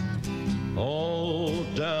all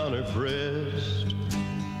down her breast.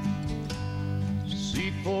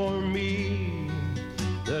 See for me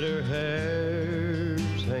that her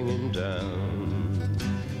hair's hanging down,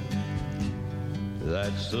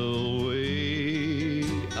 that's the way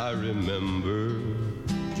I remember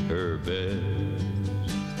her best.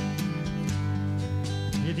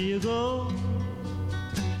 If you go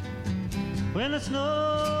when the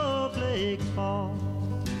snowflakes fall,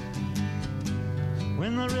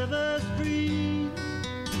 when the rivers freeze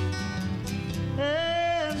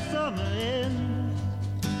and summer ends,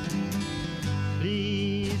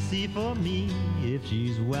 please see for me if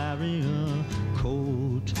she's wearing a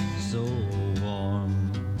coat so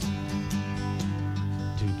warm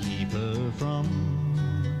to keep her from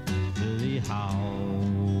the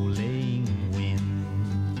howling wind.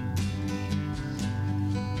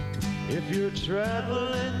 If you're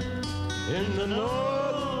traveling in the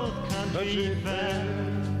North Country Fair,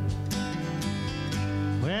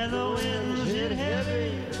 where the winds hit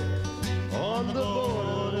heavy on the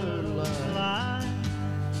borderline,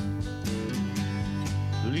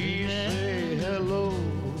 please say hello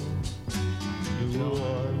to the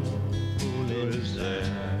one who lives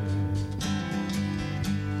there,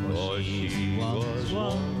 for she was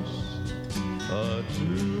once a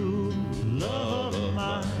true love of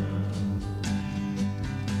mine.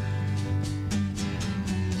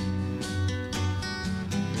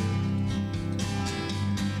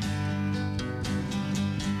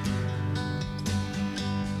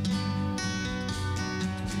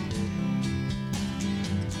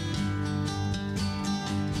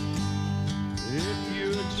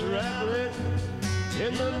 Traveling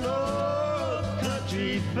in the North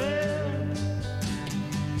Country Fair,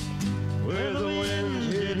 where the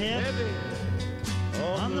winds hit heavy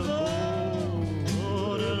on the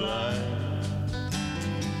borderline,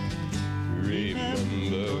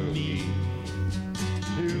 remember me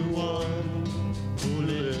to one who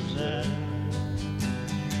lives there,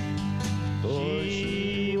 for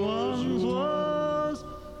she once was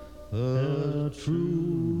a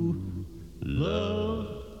true love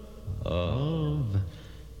of mine.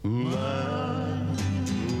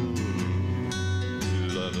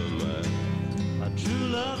 Love of mine. A true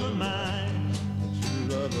love of mine. True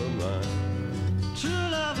love of mine. True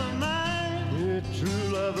love of mine. Yeah, true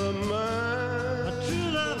love of mine. A true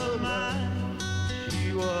love of mine.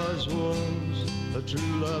 She was once a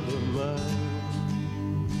true love of mine.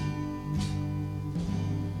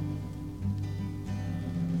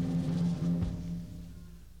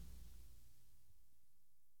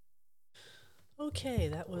 Okay,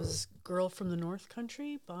 that was Girl from the North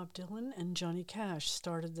Country. Bob Dylan and Johnny Cash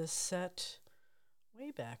started this set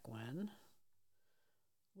way back when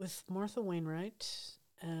with Martha Wainwright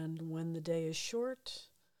and When the Day is Short.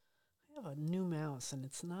 I have a new mouse and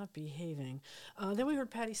it's not behaving. Then we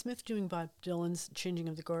heard Patti Smith doing Bob Dylan's Changing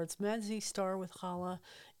of the Guards, Madzy Starr with Holla,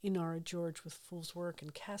 Inara George with Fool's Work,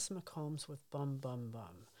 and Cass McCombs with Bum Bum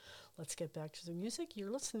Bum. Let's get back to the music. You're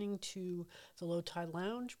listening to the Low Tide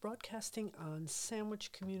Lounge, broadcasting on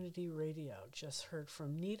Sandwich Community Radio. Just heard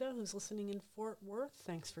from Nita, who's listening in Fort Worth.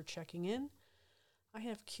 Thanks for checking in. I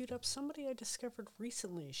have queued up somebody I discovered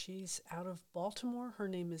recently. She's out of Baltimore. Her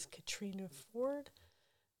name is Katrina Ford,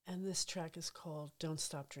 and this track is called Don't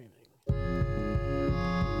Stop Dreaming.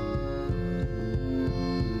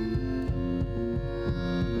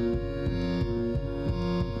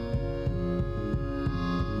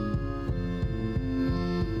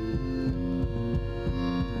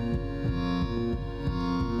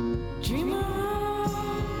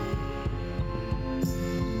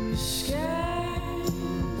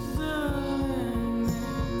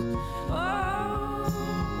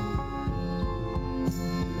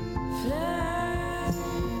 Fly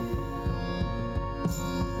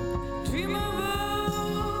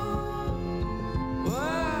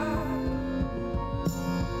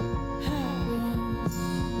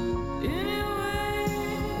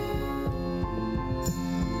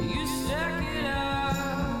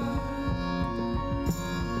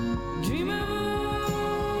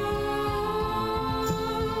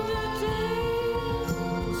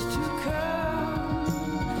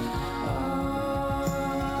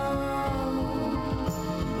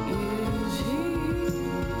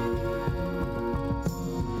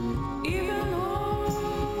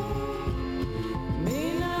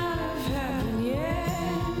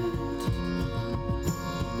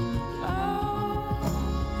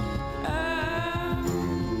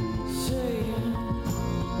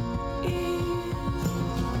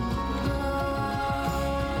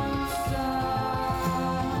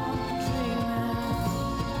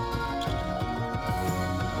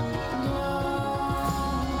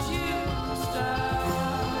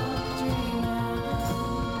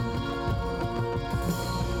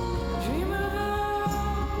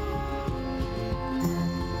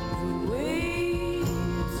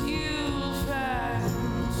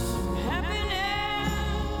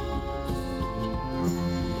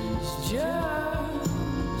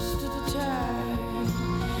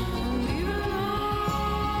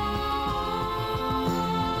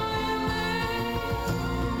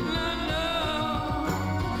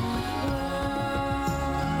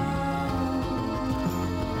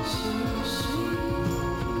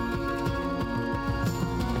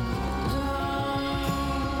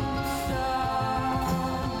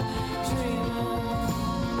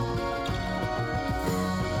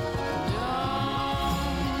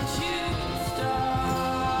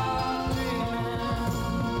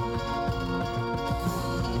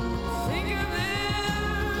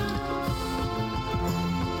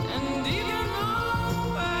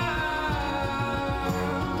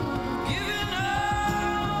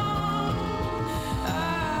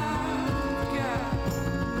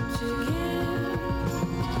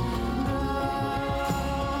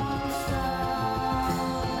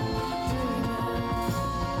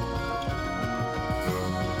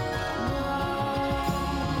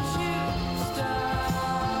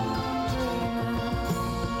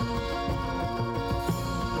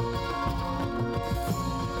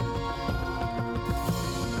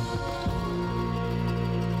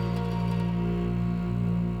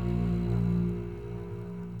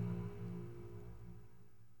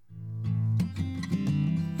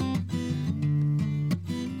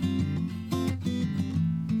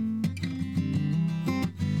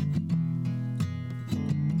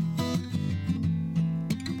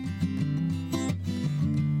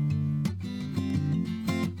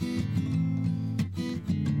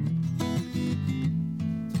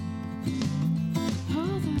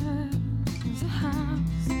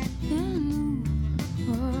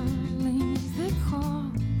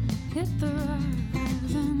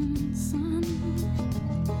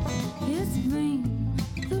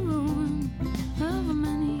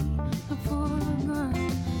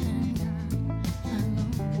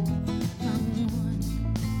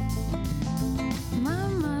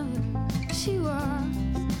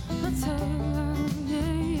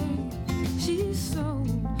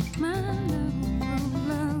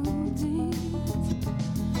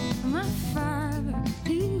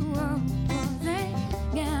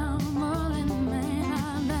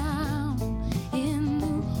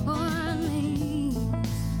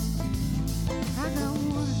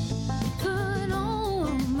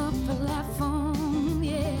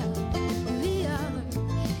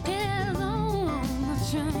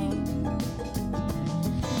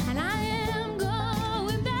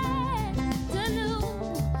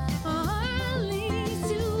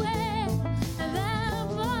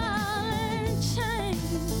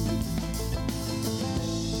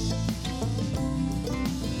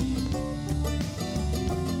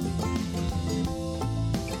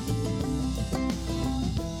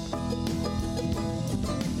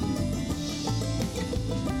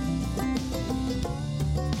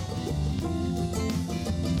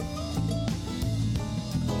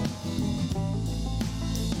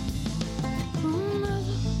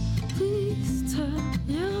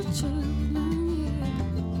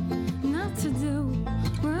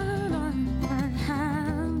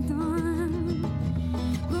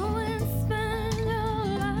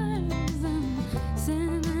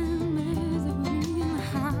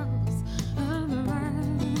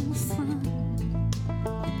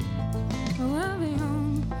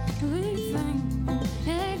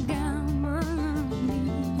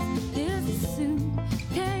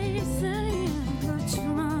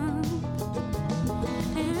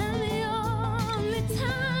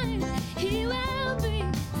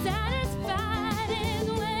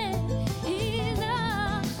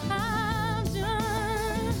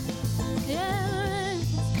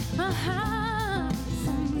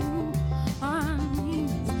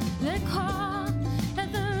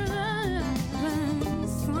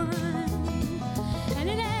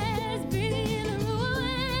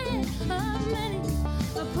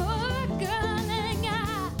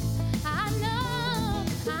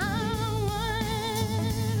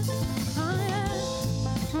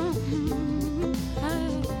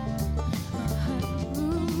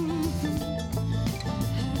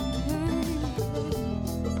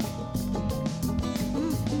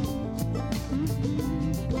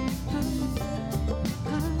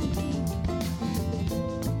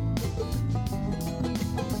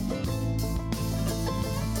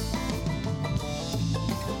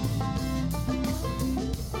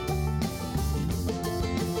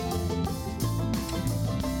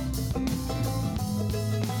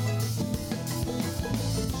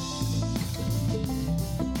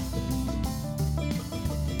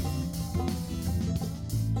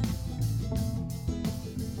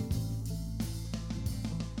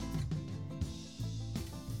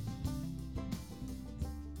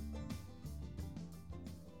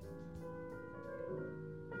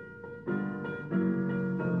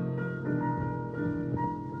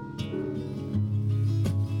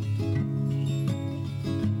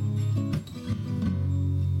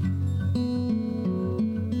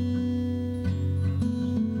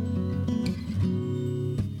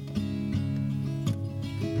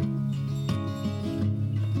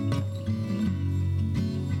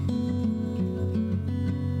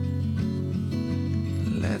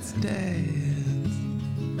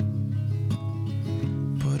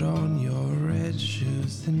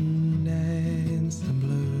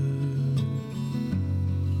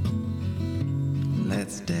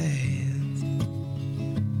Let's dance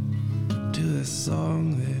to the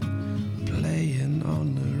song that playing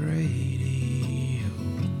on the radio.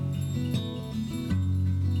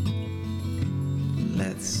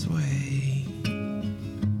 Let's sway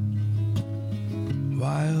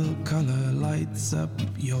while color lights up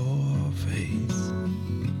your face.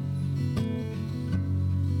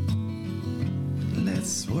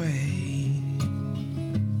 Let's sway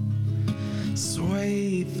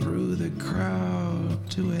through the crowd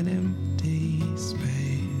to an empty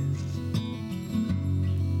space.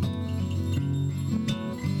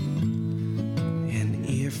 And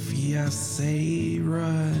if you say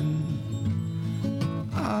run,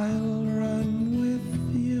 I'll run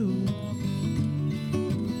with you.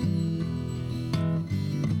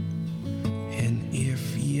 And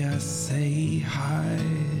if you say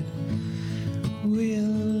hide,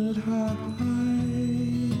 we'll hide.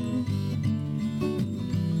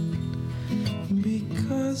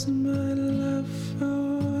 Because my love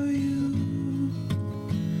for you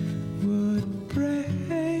would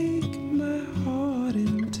break my heart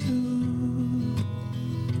in two.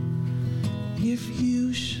 If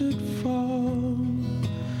you should fall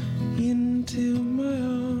into my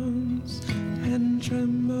arms and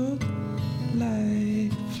tremble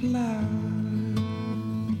like flowers.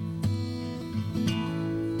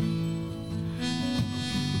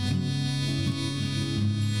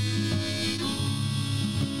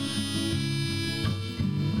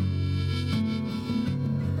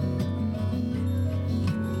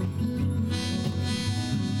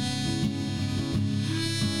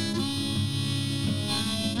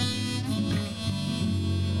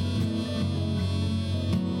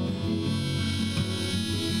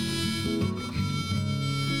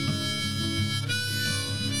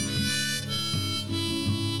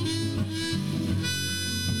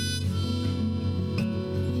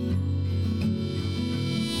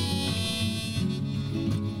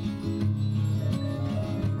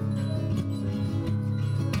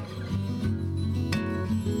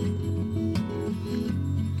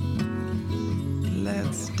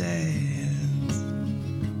 Let's dance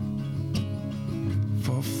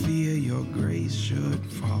for fear your grace should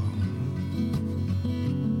fall.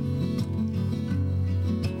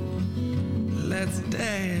 Let's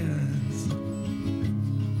dance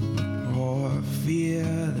for fear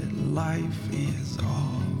that life is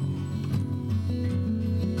all.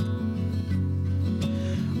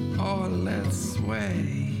 Or let's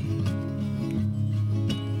sway.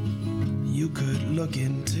 You could look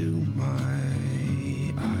into my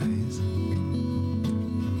eyes.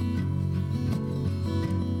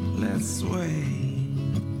 Let's sway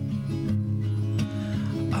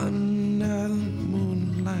under the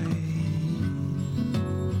moonlight,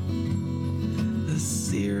 the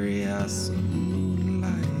serious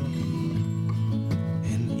moonlight.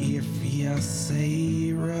 And if you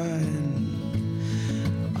say run,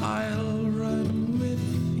 I'll run with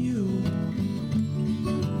you.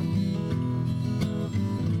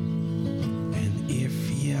 And if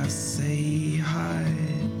you say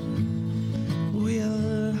hide,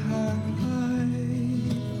 we'll hide.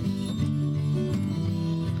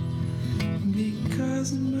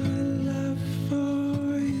 Because my love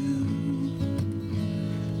for you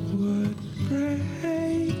would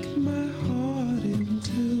break my heart in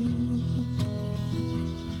two.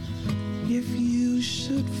 If you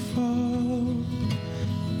should fall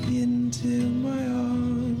into my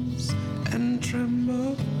arms and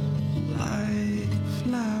tremble like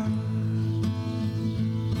flowers.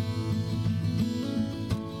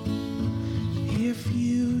 If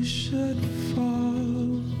you should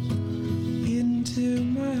fall into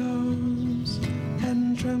my arms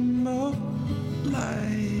and tremble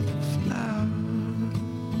like flowers.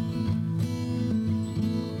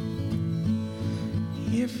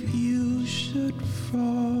 If you should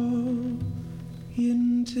fall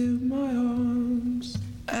into my arms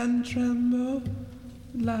and tremble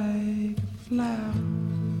like flowers.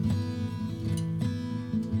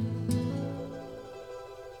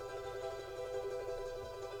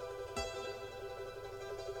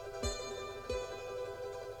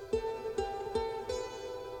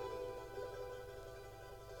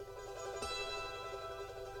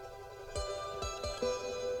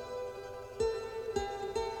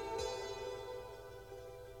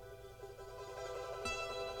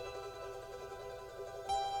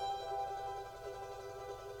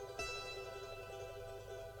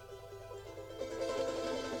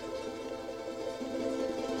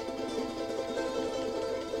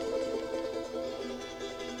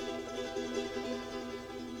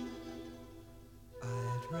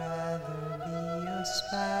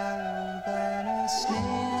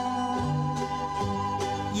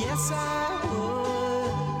 Yes, I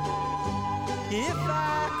would. If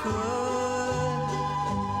I could,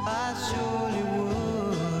 I surely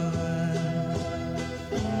would.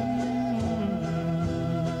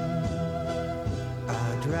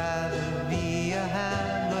 I'd rather be a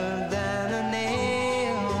hammer than a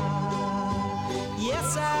nail.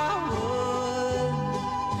 Yes, I would.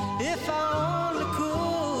 If I only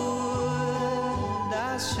could,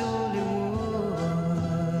 I surely would.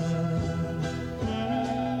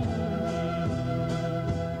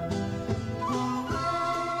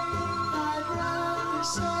 I'd rather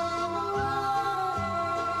sail away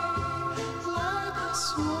like a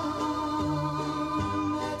swan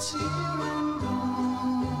that's here and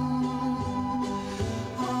gone.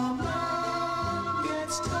 A man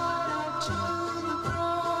gets tied up to the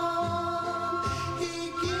ground. He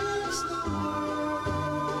gives the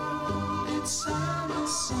word. It's sad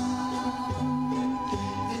as sound.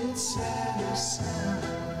 It's sad as sound.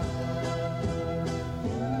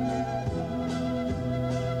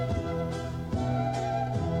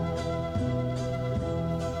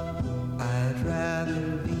 I'd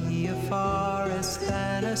rather be a forest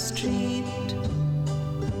than a street.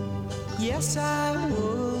 Yes, I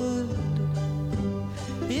would.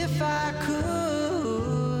 If I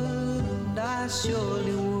could, I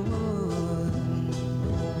surely would.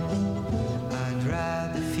 I'd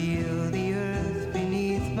rather feel the earth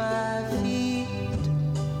beneath my feet.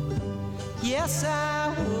 Yes,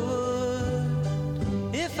 I would.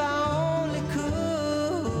 If I only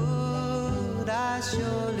could, I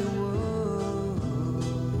surely would.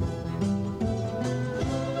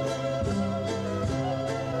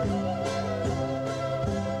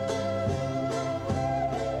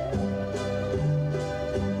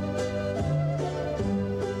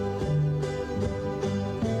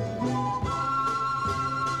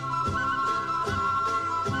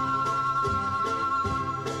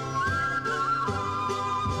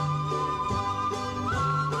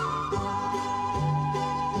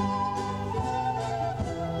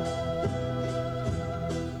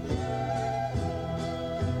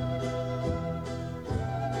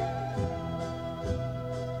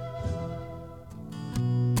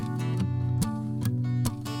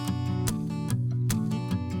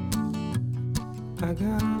 I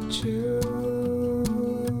got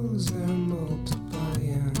chills, they're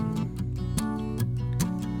multiplying,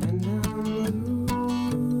 and I'm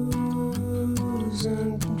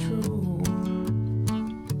losing control.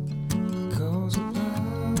 'Cause the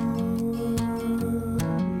power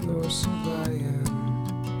you're supplying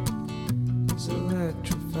is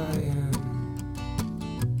electrifying.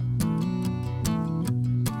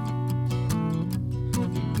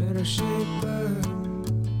 You better shape up,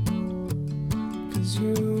 'cause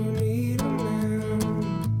you need a man.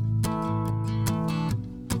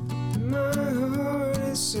 My heart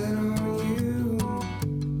is set on you.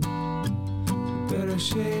 You better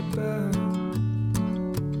shape up.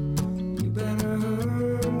 You better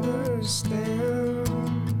understand.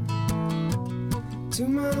 To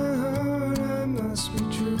my heart I must be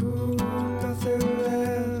true. Nothing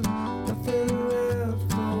left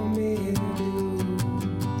for me to do.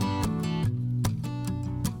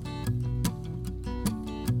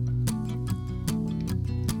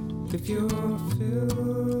 If you're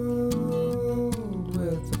filled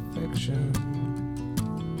with affection,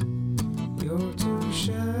 you're too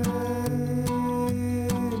shy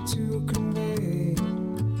to convey.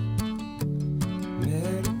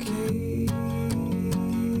 Medicate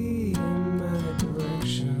in my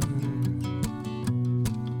direction.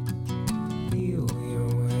 Feel your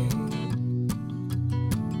way.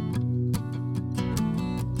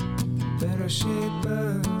 Better shape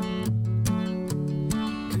up,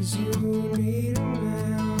 'cause you need a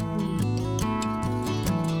man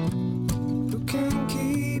who can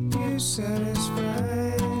keep you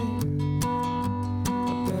satisfied. I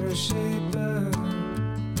better shape up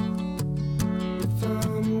if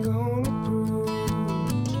I'm gonna prove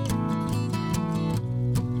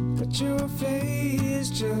that your fate is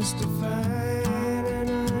justified. And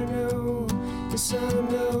I know, yes I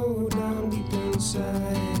know down deep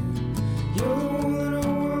inside, you're the one I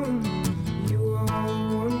want. You are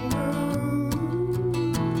one girl,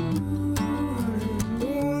 the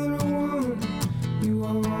one I want. You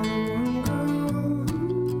are one girl,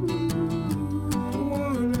 the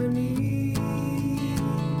one I need.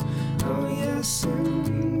 Oh yes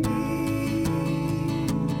indeed,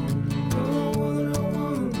 you're the one I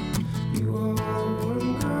want. You are one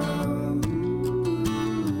girl.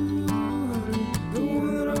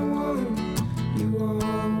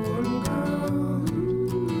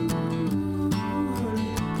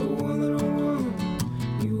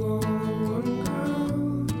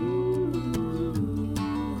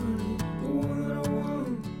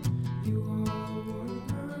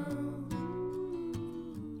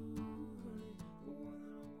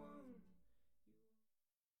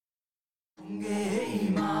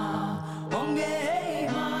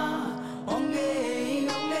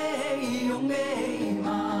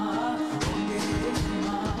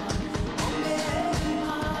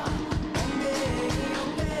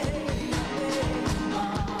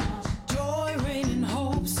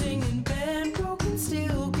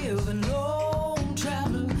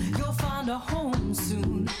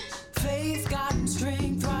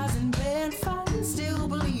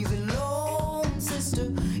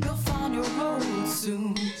 sister, you'll find your road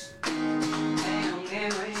soon.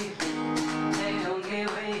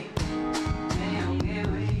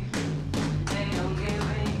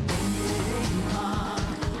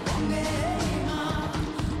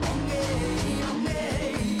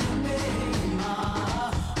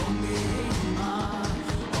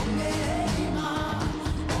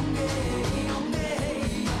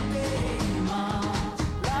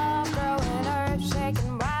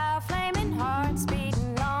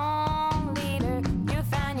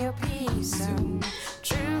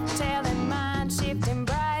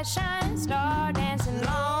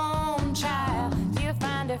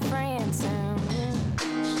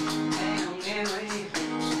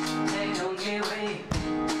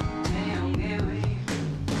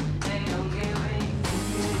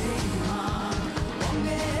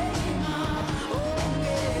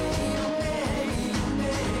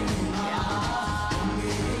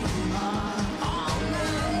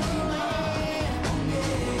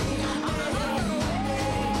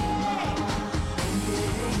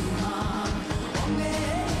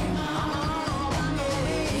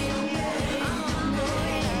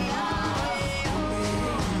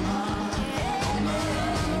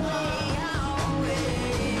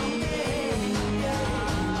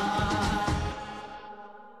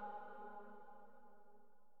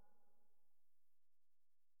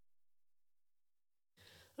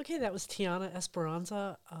 Okay, that was Tiana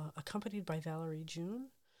Esperanza, accompanied by Valerie June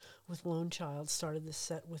with Lone Child. Started this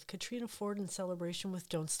set with Katrina Ford in celebration with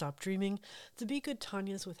Don't Stop Dreaming. The Be Good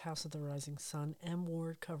Tanya's with House of the Rising Sun. M.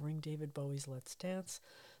 Ward covering David Bowie's Let's Dance.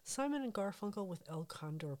 Simon and Garfunkel with El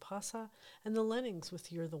Condor Pasa. And the Lennings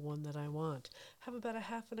with You're the One That I Want. Have about a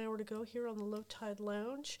half an hour to go here on the Low Tide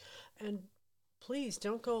Lounge. And please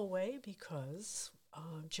don't go away because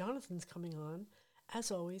Jonathan's coming on, as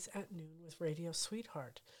always, at noon with Radio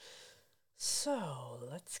Sweetheart. So,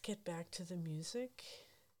 let's get back to the music.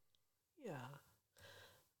 Yeah.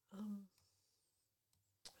 I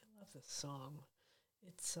love this song.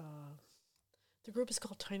 It's, the group is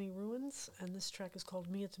called Tiny Ruins, and this track is called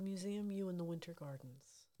Me at the Museum, You in the Winter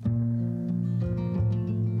Gardens.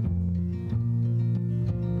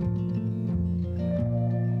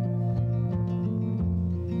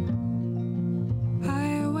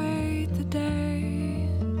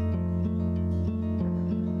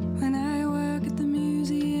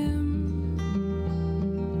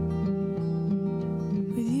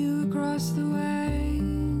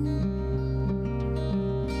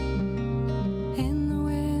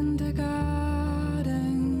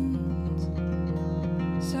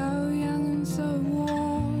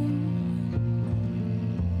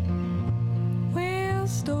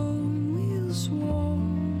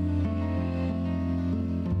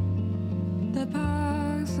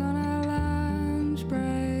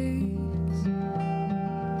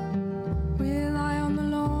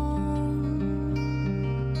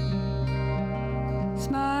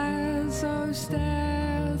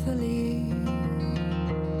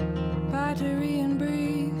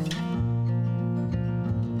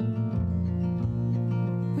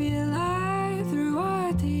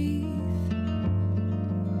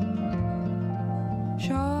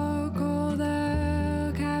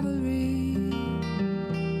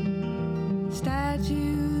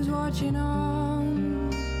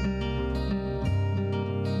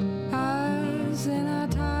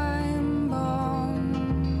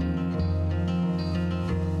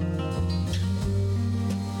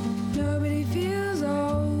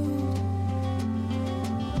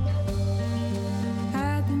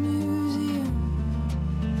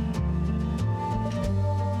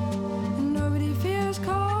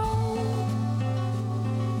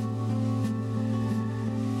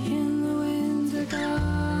 In the winter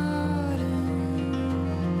garden.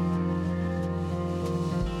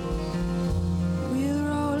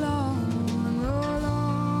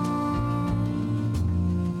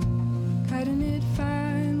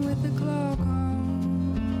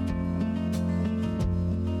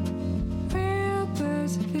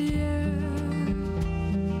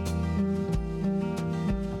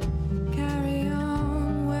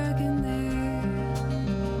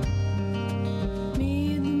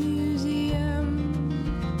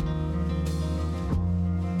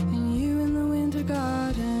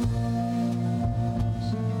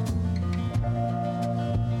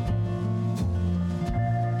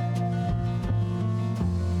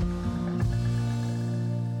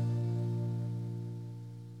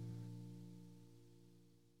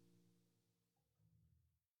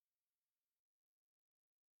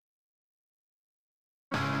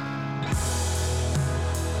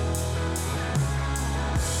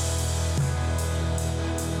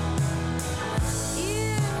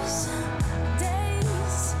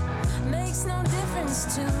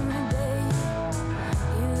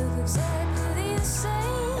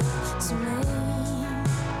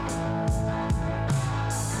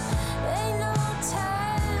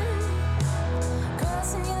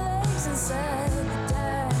 beside the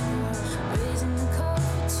diner, raising the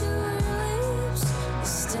coffee to her lips, the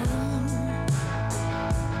stain.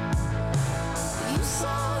 You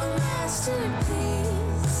saw the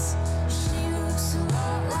masterpiece. She looks a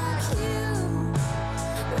lot like you,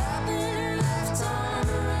 wrapping her left arm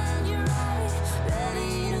around your right,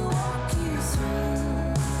 ready to walk you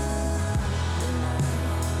through the night.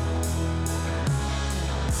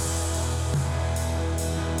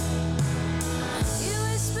 You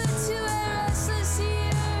whispered to a restless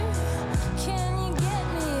ear, can you get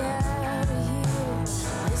me out of here?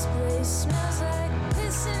 This place smells like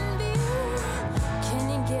piss and beer. Can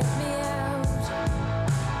you get me out?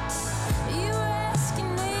 You were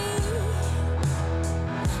asking me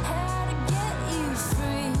how to get you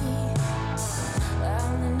free. I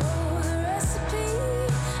only know the recipe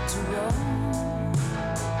to run.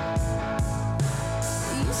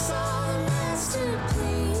 You saw the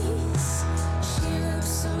masterpiece. She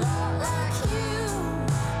looks a lot like you,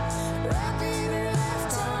 wrapping her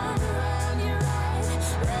left arm around your right,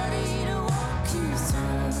 ready to walk you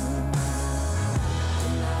through the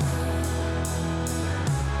night.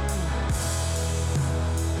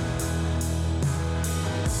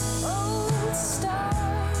 Old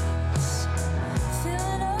stars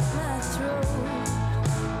filling up my throat.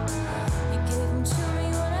 You gave them to me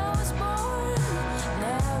when I was born.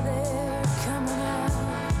 Now they're coming out.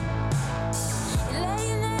 You're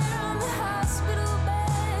laying there on the hospital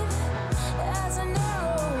bed as I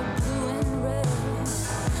narrowed blue and red.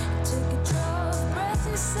 Took a draw of breath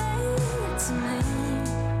and said to me,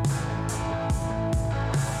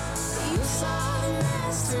 you saw the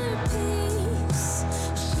masterpiece.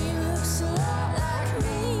 She looks a lot like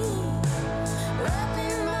me,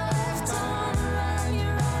 wrapping my left arm around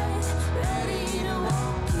your right, ready to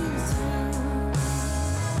walk you through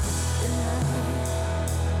the night.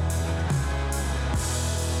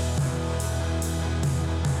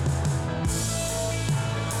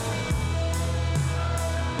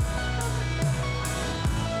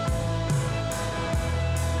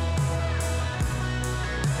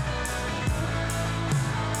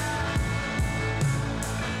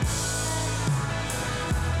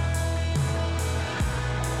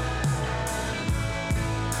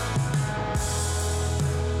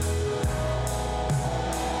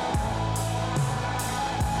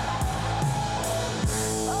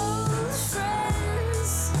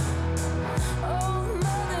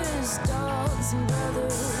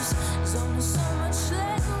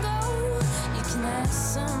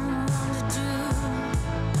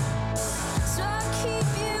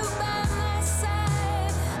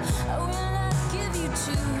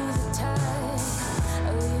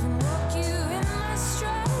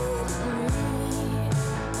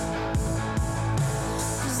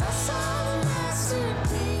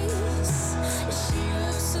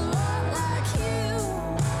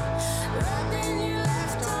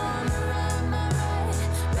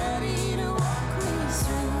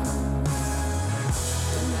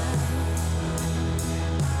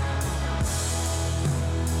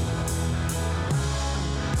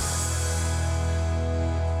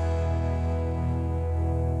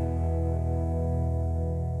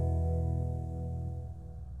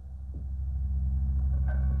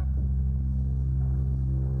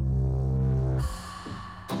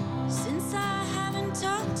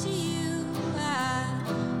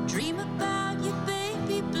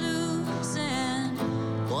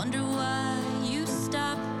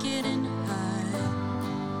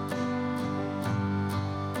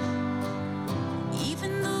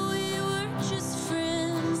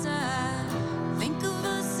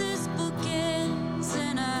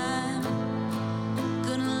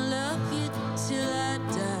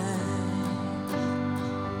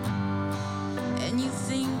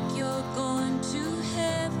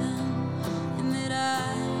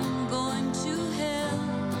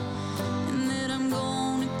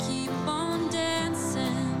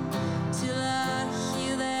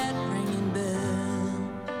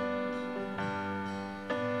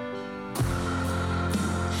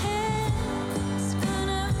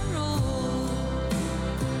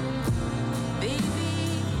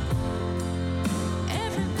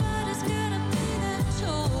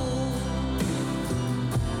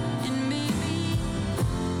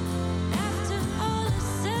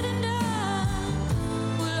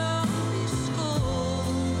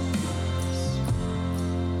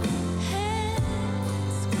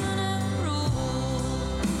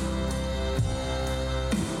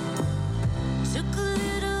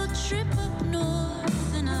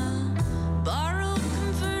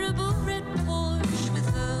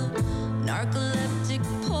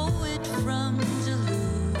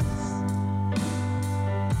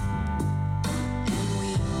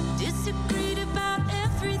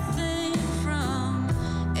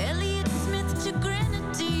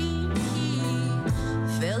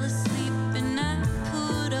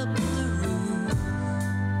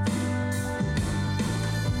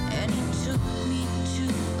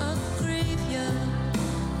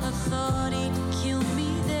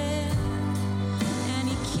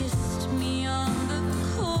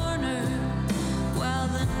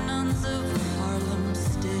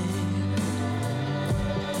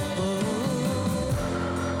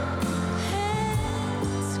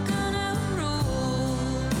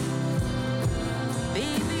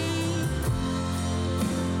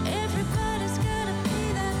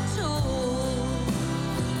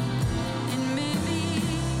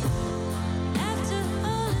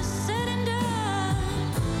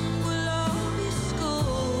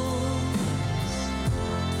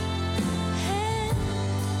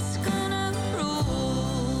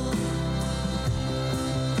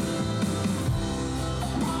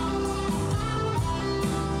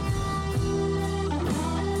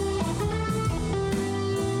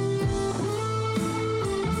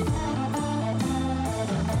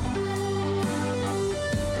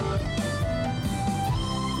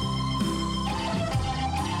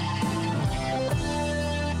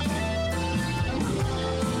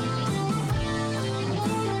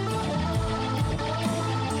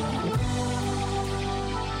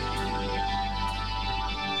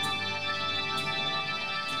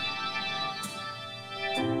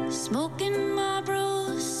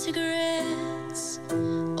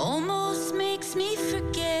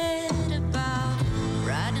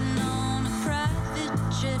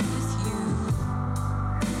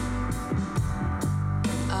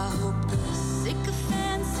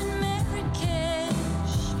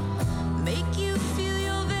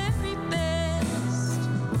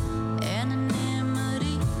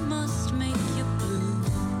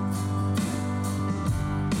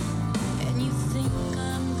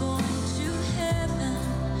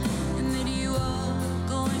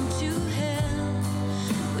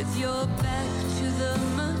 your back to the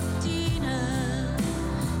Medina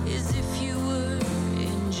as if you were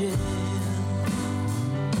in jail.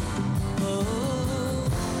 Oh,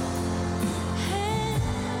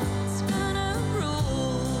 hell's gonna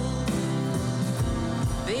roll,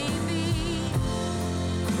 baby.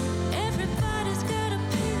 Everybody's gotta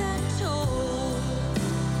pay that toll,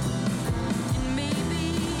 and maybe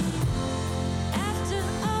after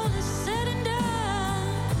all is said and done,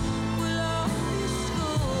 we'll all be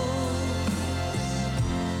scores.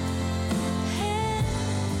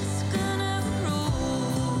 Hell's gonna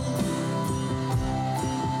roll.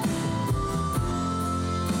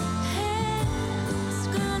 Hell's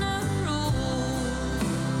gonna roll.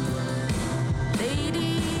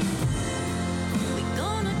 Ladies, we're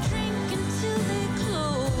gonna drink until they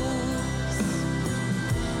close,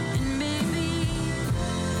 and maybe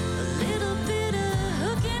a little bit of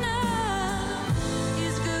hooking up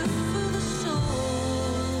is good for the soul.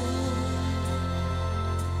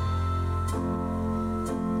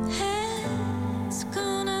 Hell's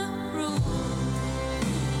gonna roll.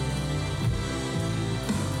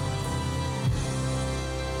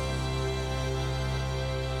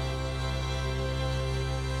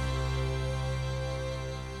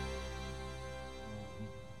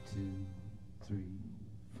 Two, three,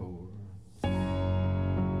 four.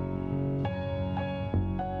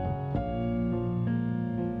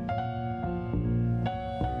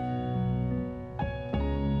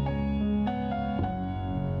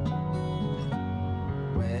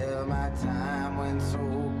 Well, my time went so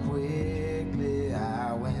quickly,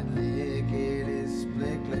 I went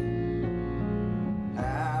lickety-splickly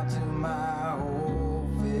out to my old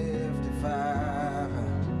 55.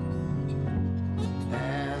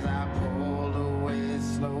 As I pulled away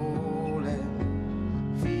slowly,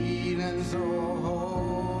 feeling so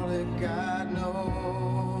holy, God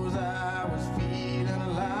knows I was feeling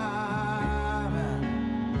alive.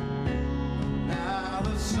 Now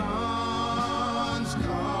the sun's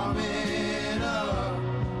coming up,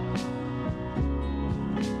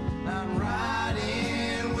 I'm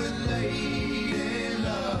riding with Lady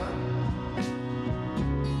Luck.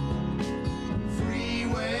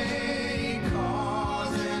 Freeway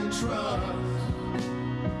cars and trucks,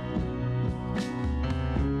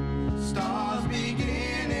 stars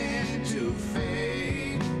beginning to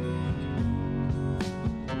fade,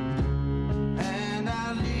 and I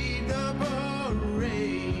lead the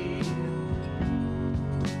parade,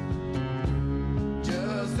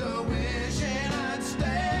 just a wishing I'd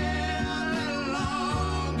stay a little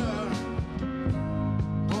longer.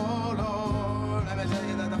 Oh Lord, let me tell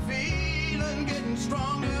you that the feeling getting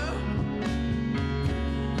stronger.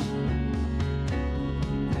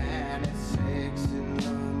 And it's 6 in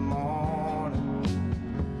the morning,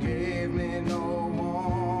 gave me no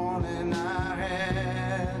warning, I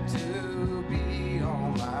had to be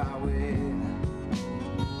on my way.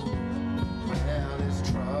 Well, this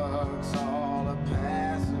truck's all a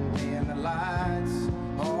passing me, and the lights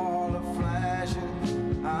all a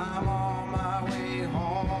flashing. I'm on my way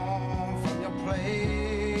home from your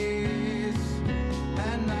place,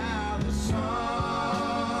 and now the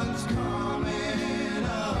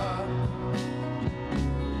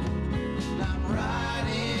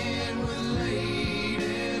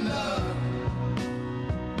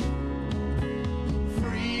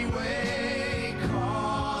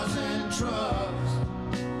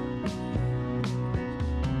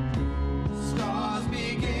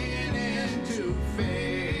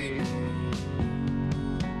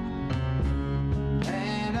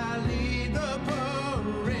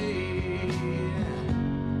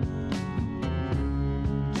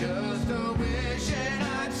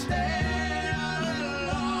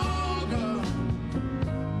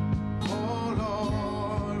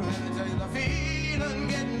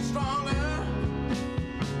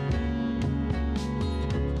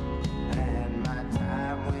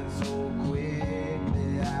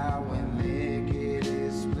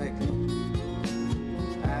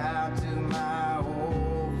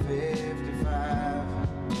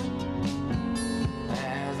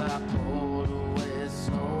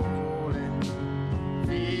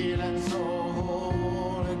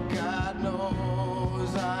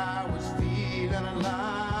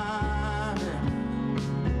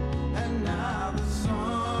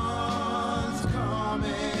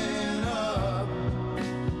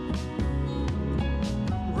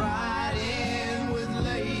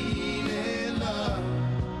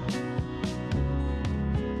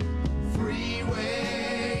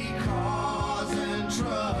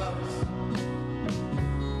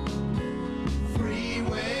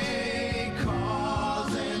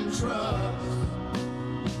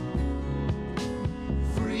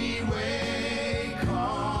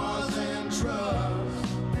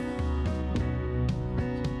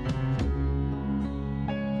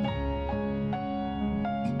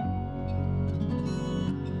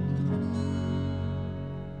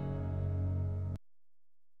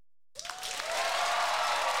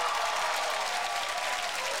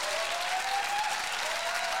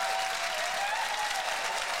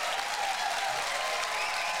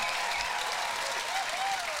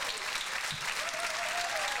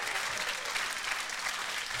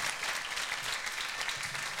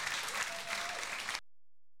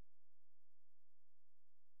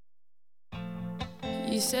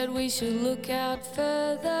said we should look out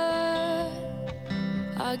further.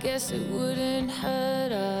 I guess it wouldn't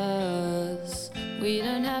hurt us. We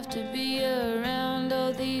don't have to be around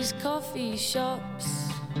all these coffee shops.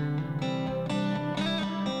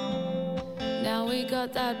 Now we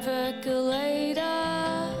got that percolator.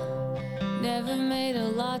 Never made a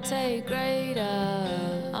latte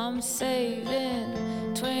greater. I'm saving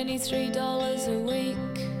 $23 a week.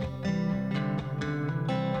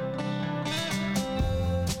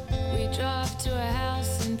 We drive to a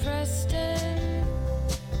house in Preston.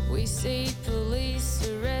 We see police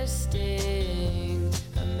arresting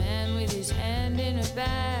a man with his hand in a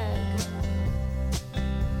bag.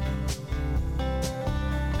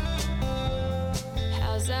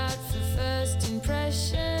 How's that for first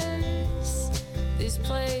impressions? This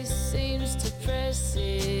place seems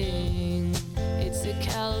depressing. It's a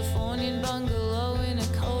Californian bungalow in a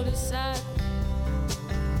cul-de-sac.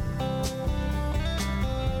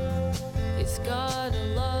 It's got a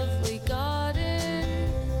lovely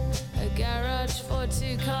garden, a garage for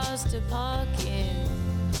 2 cars to park in,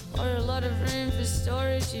 or a lot of room for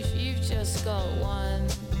storage if you've just got one.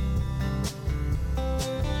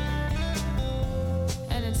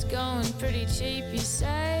 And it's going pretty cheap, you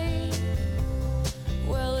say?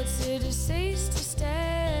 Well, it's a deceased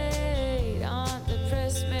estate. Aren't the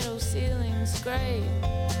pressed metal ceilings great?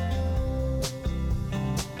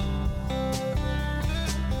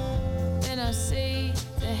 Then I see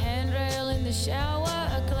the handrail in the shower,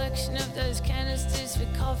 a collection of those canisters for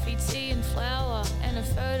coffee, tea and flour, and a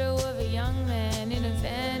photo of a young man in a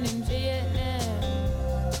van in Vietnam.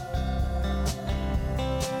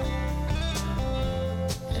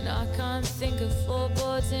 And I can't think of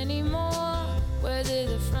floorboards anymore, whether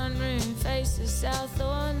the front room faces south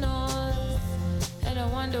or north. And I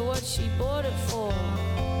wonder what she bought it for.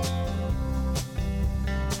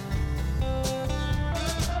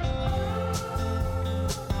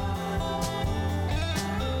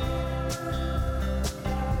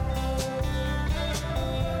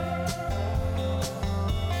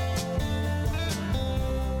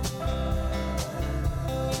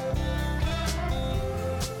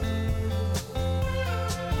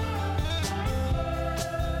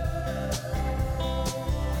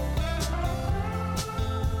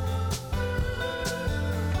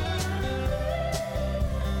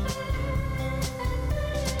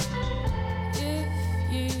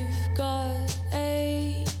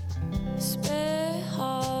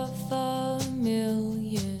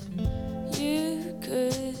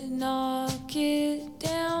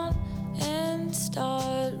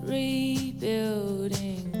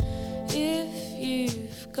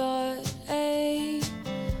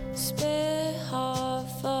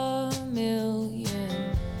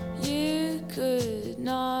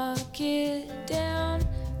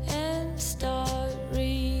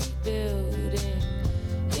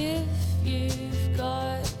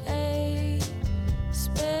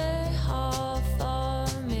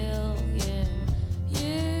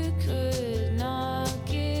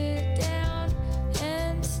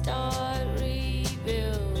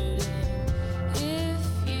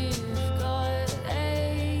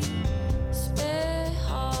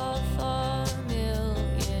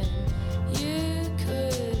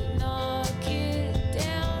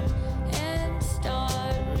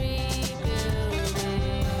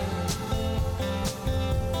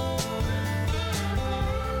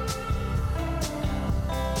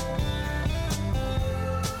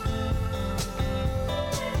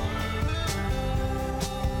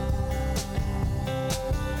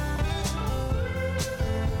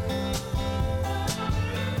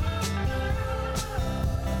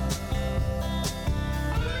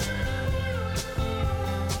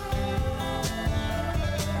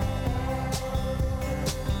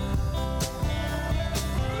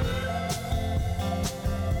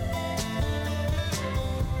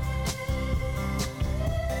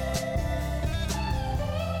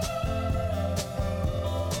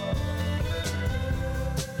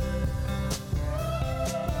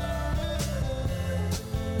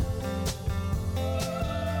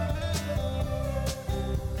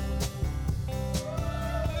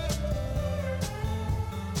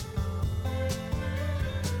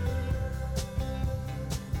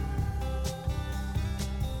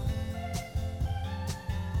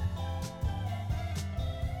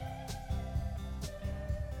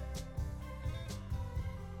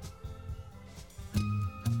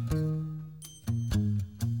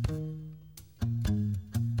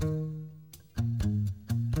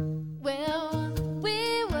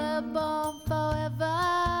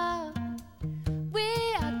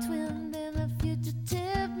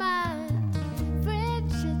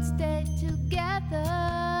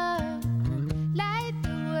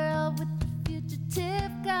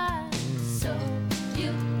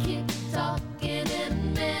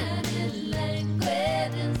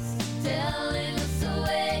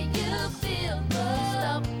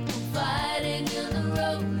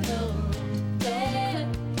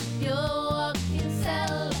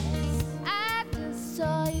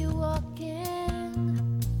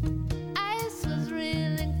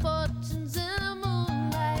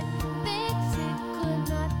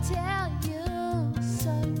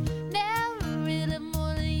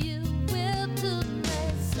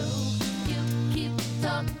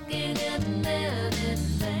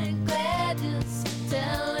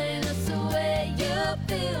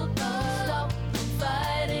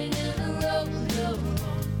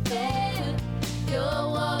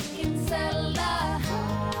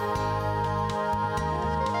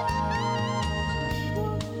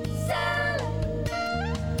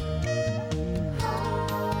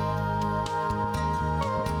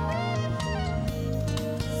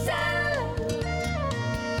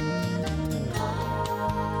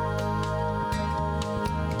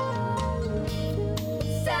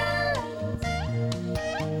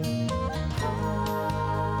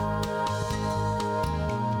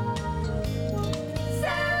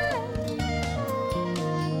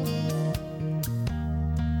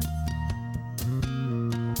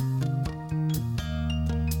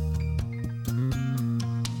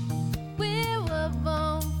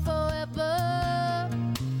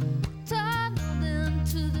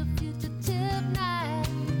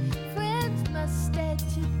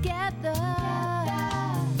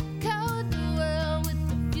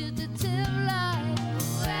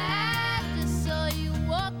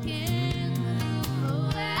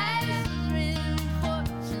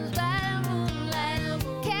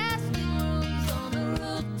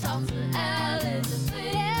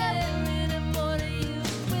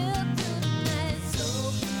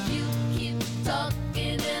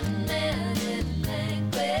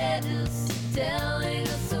 telling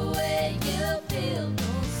us the way you feel.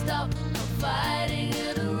 Don't stop fighting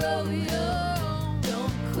in a rodeo.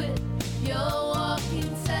 Don't quit your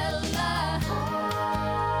walking satellite.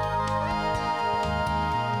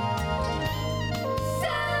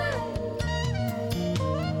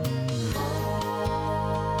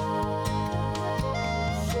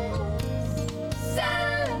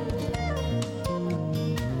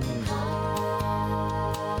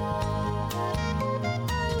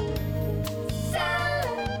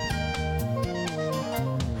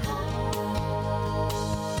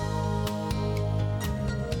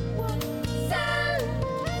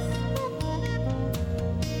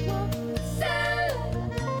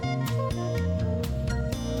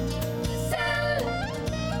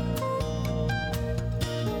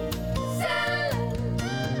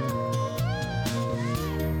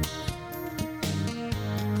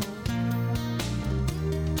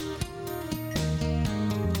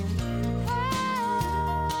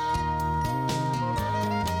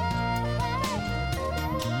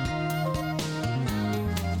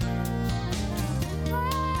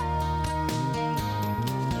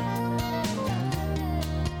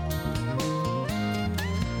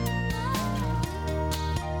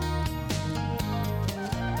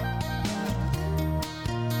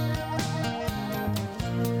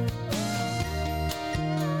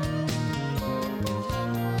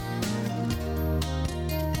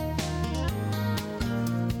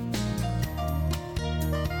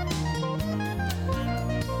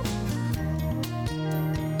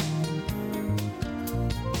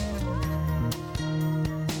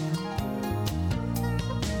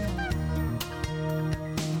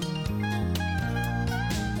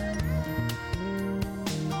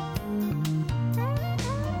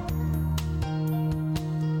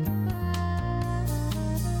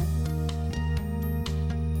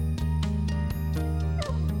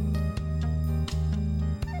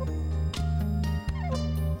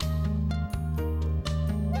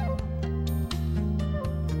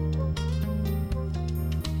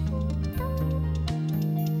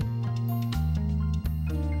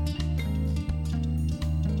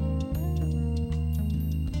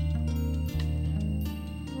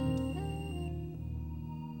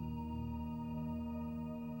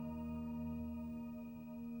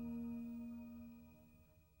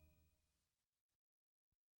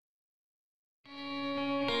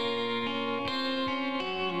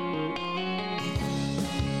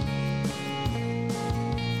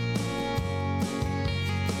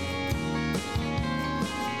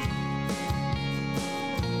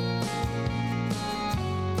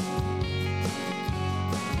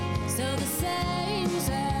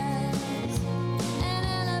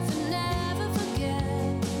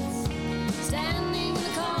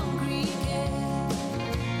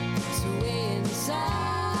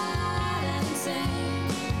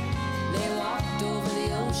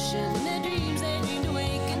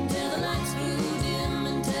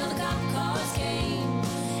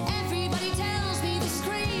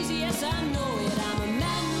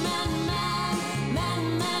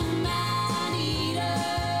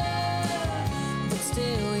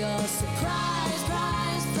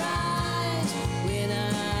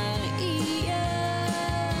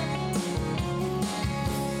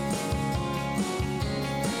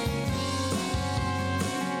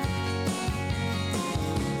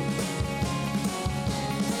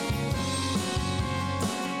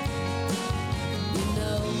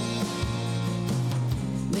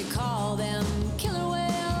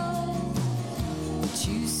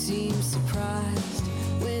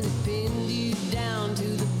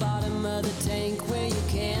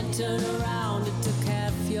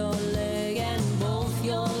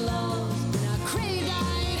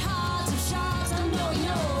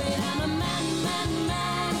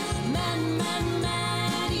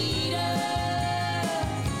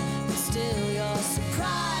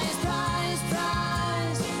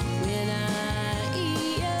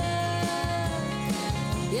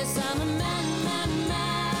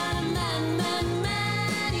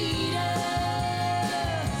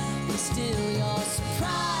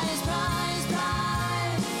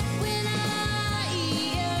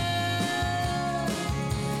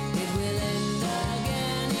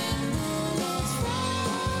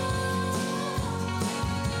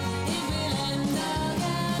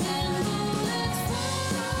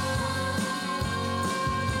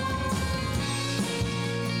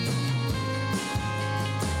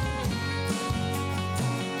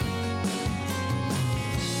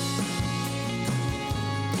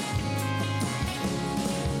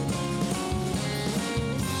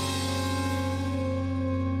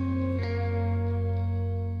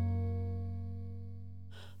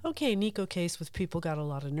 Okay, Nico Case with People Got a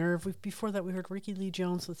Lot of Nerve. Before that, we heard Ricky Lee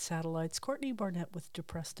Jones with Satellites, Courtney Barnett with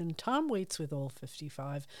Depreston, Tom Waits with Old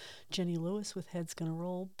 55, Jenny Lewis with Head's Gonna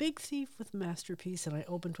Roll, Big Thief with Masterpiece, and I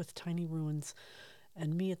opened with Tiny Ruins,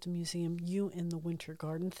 and Me at the Museum, You in the Winter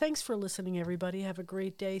Garden. Thanks for listening, everybody. Have a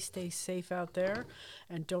great day. Stay safe out there,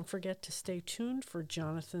 and don't forget to stay tuned for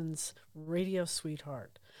Jonathan's Radio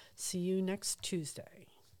Sweetheart. See you next Tuesday.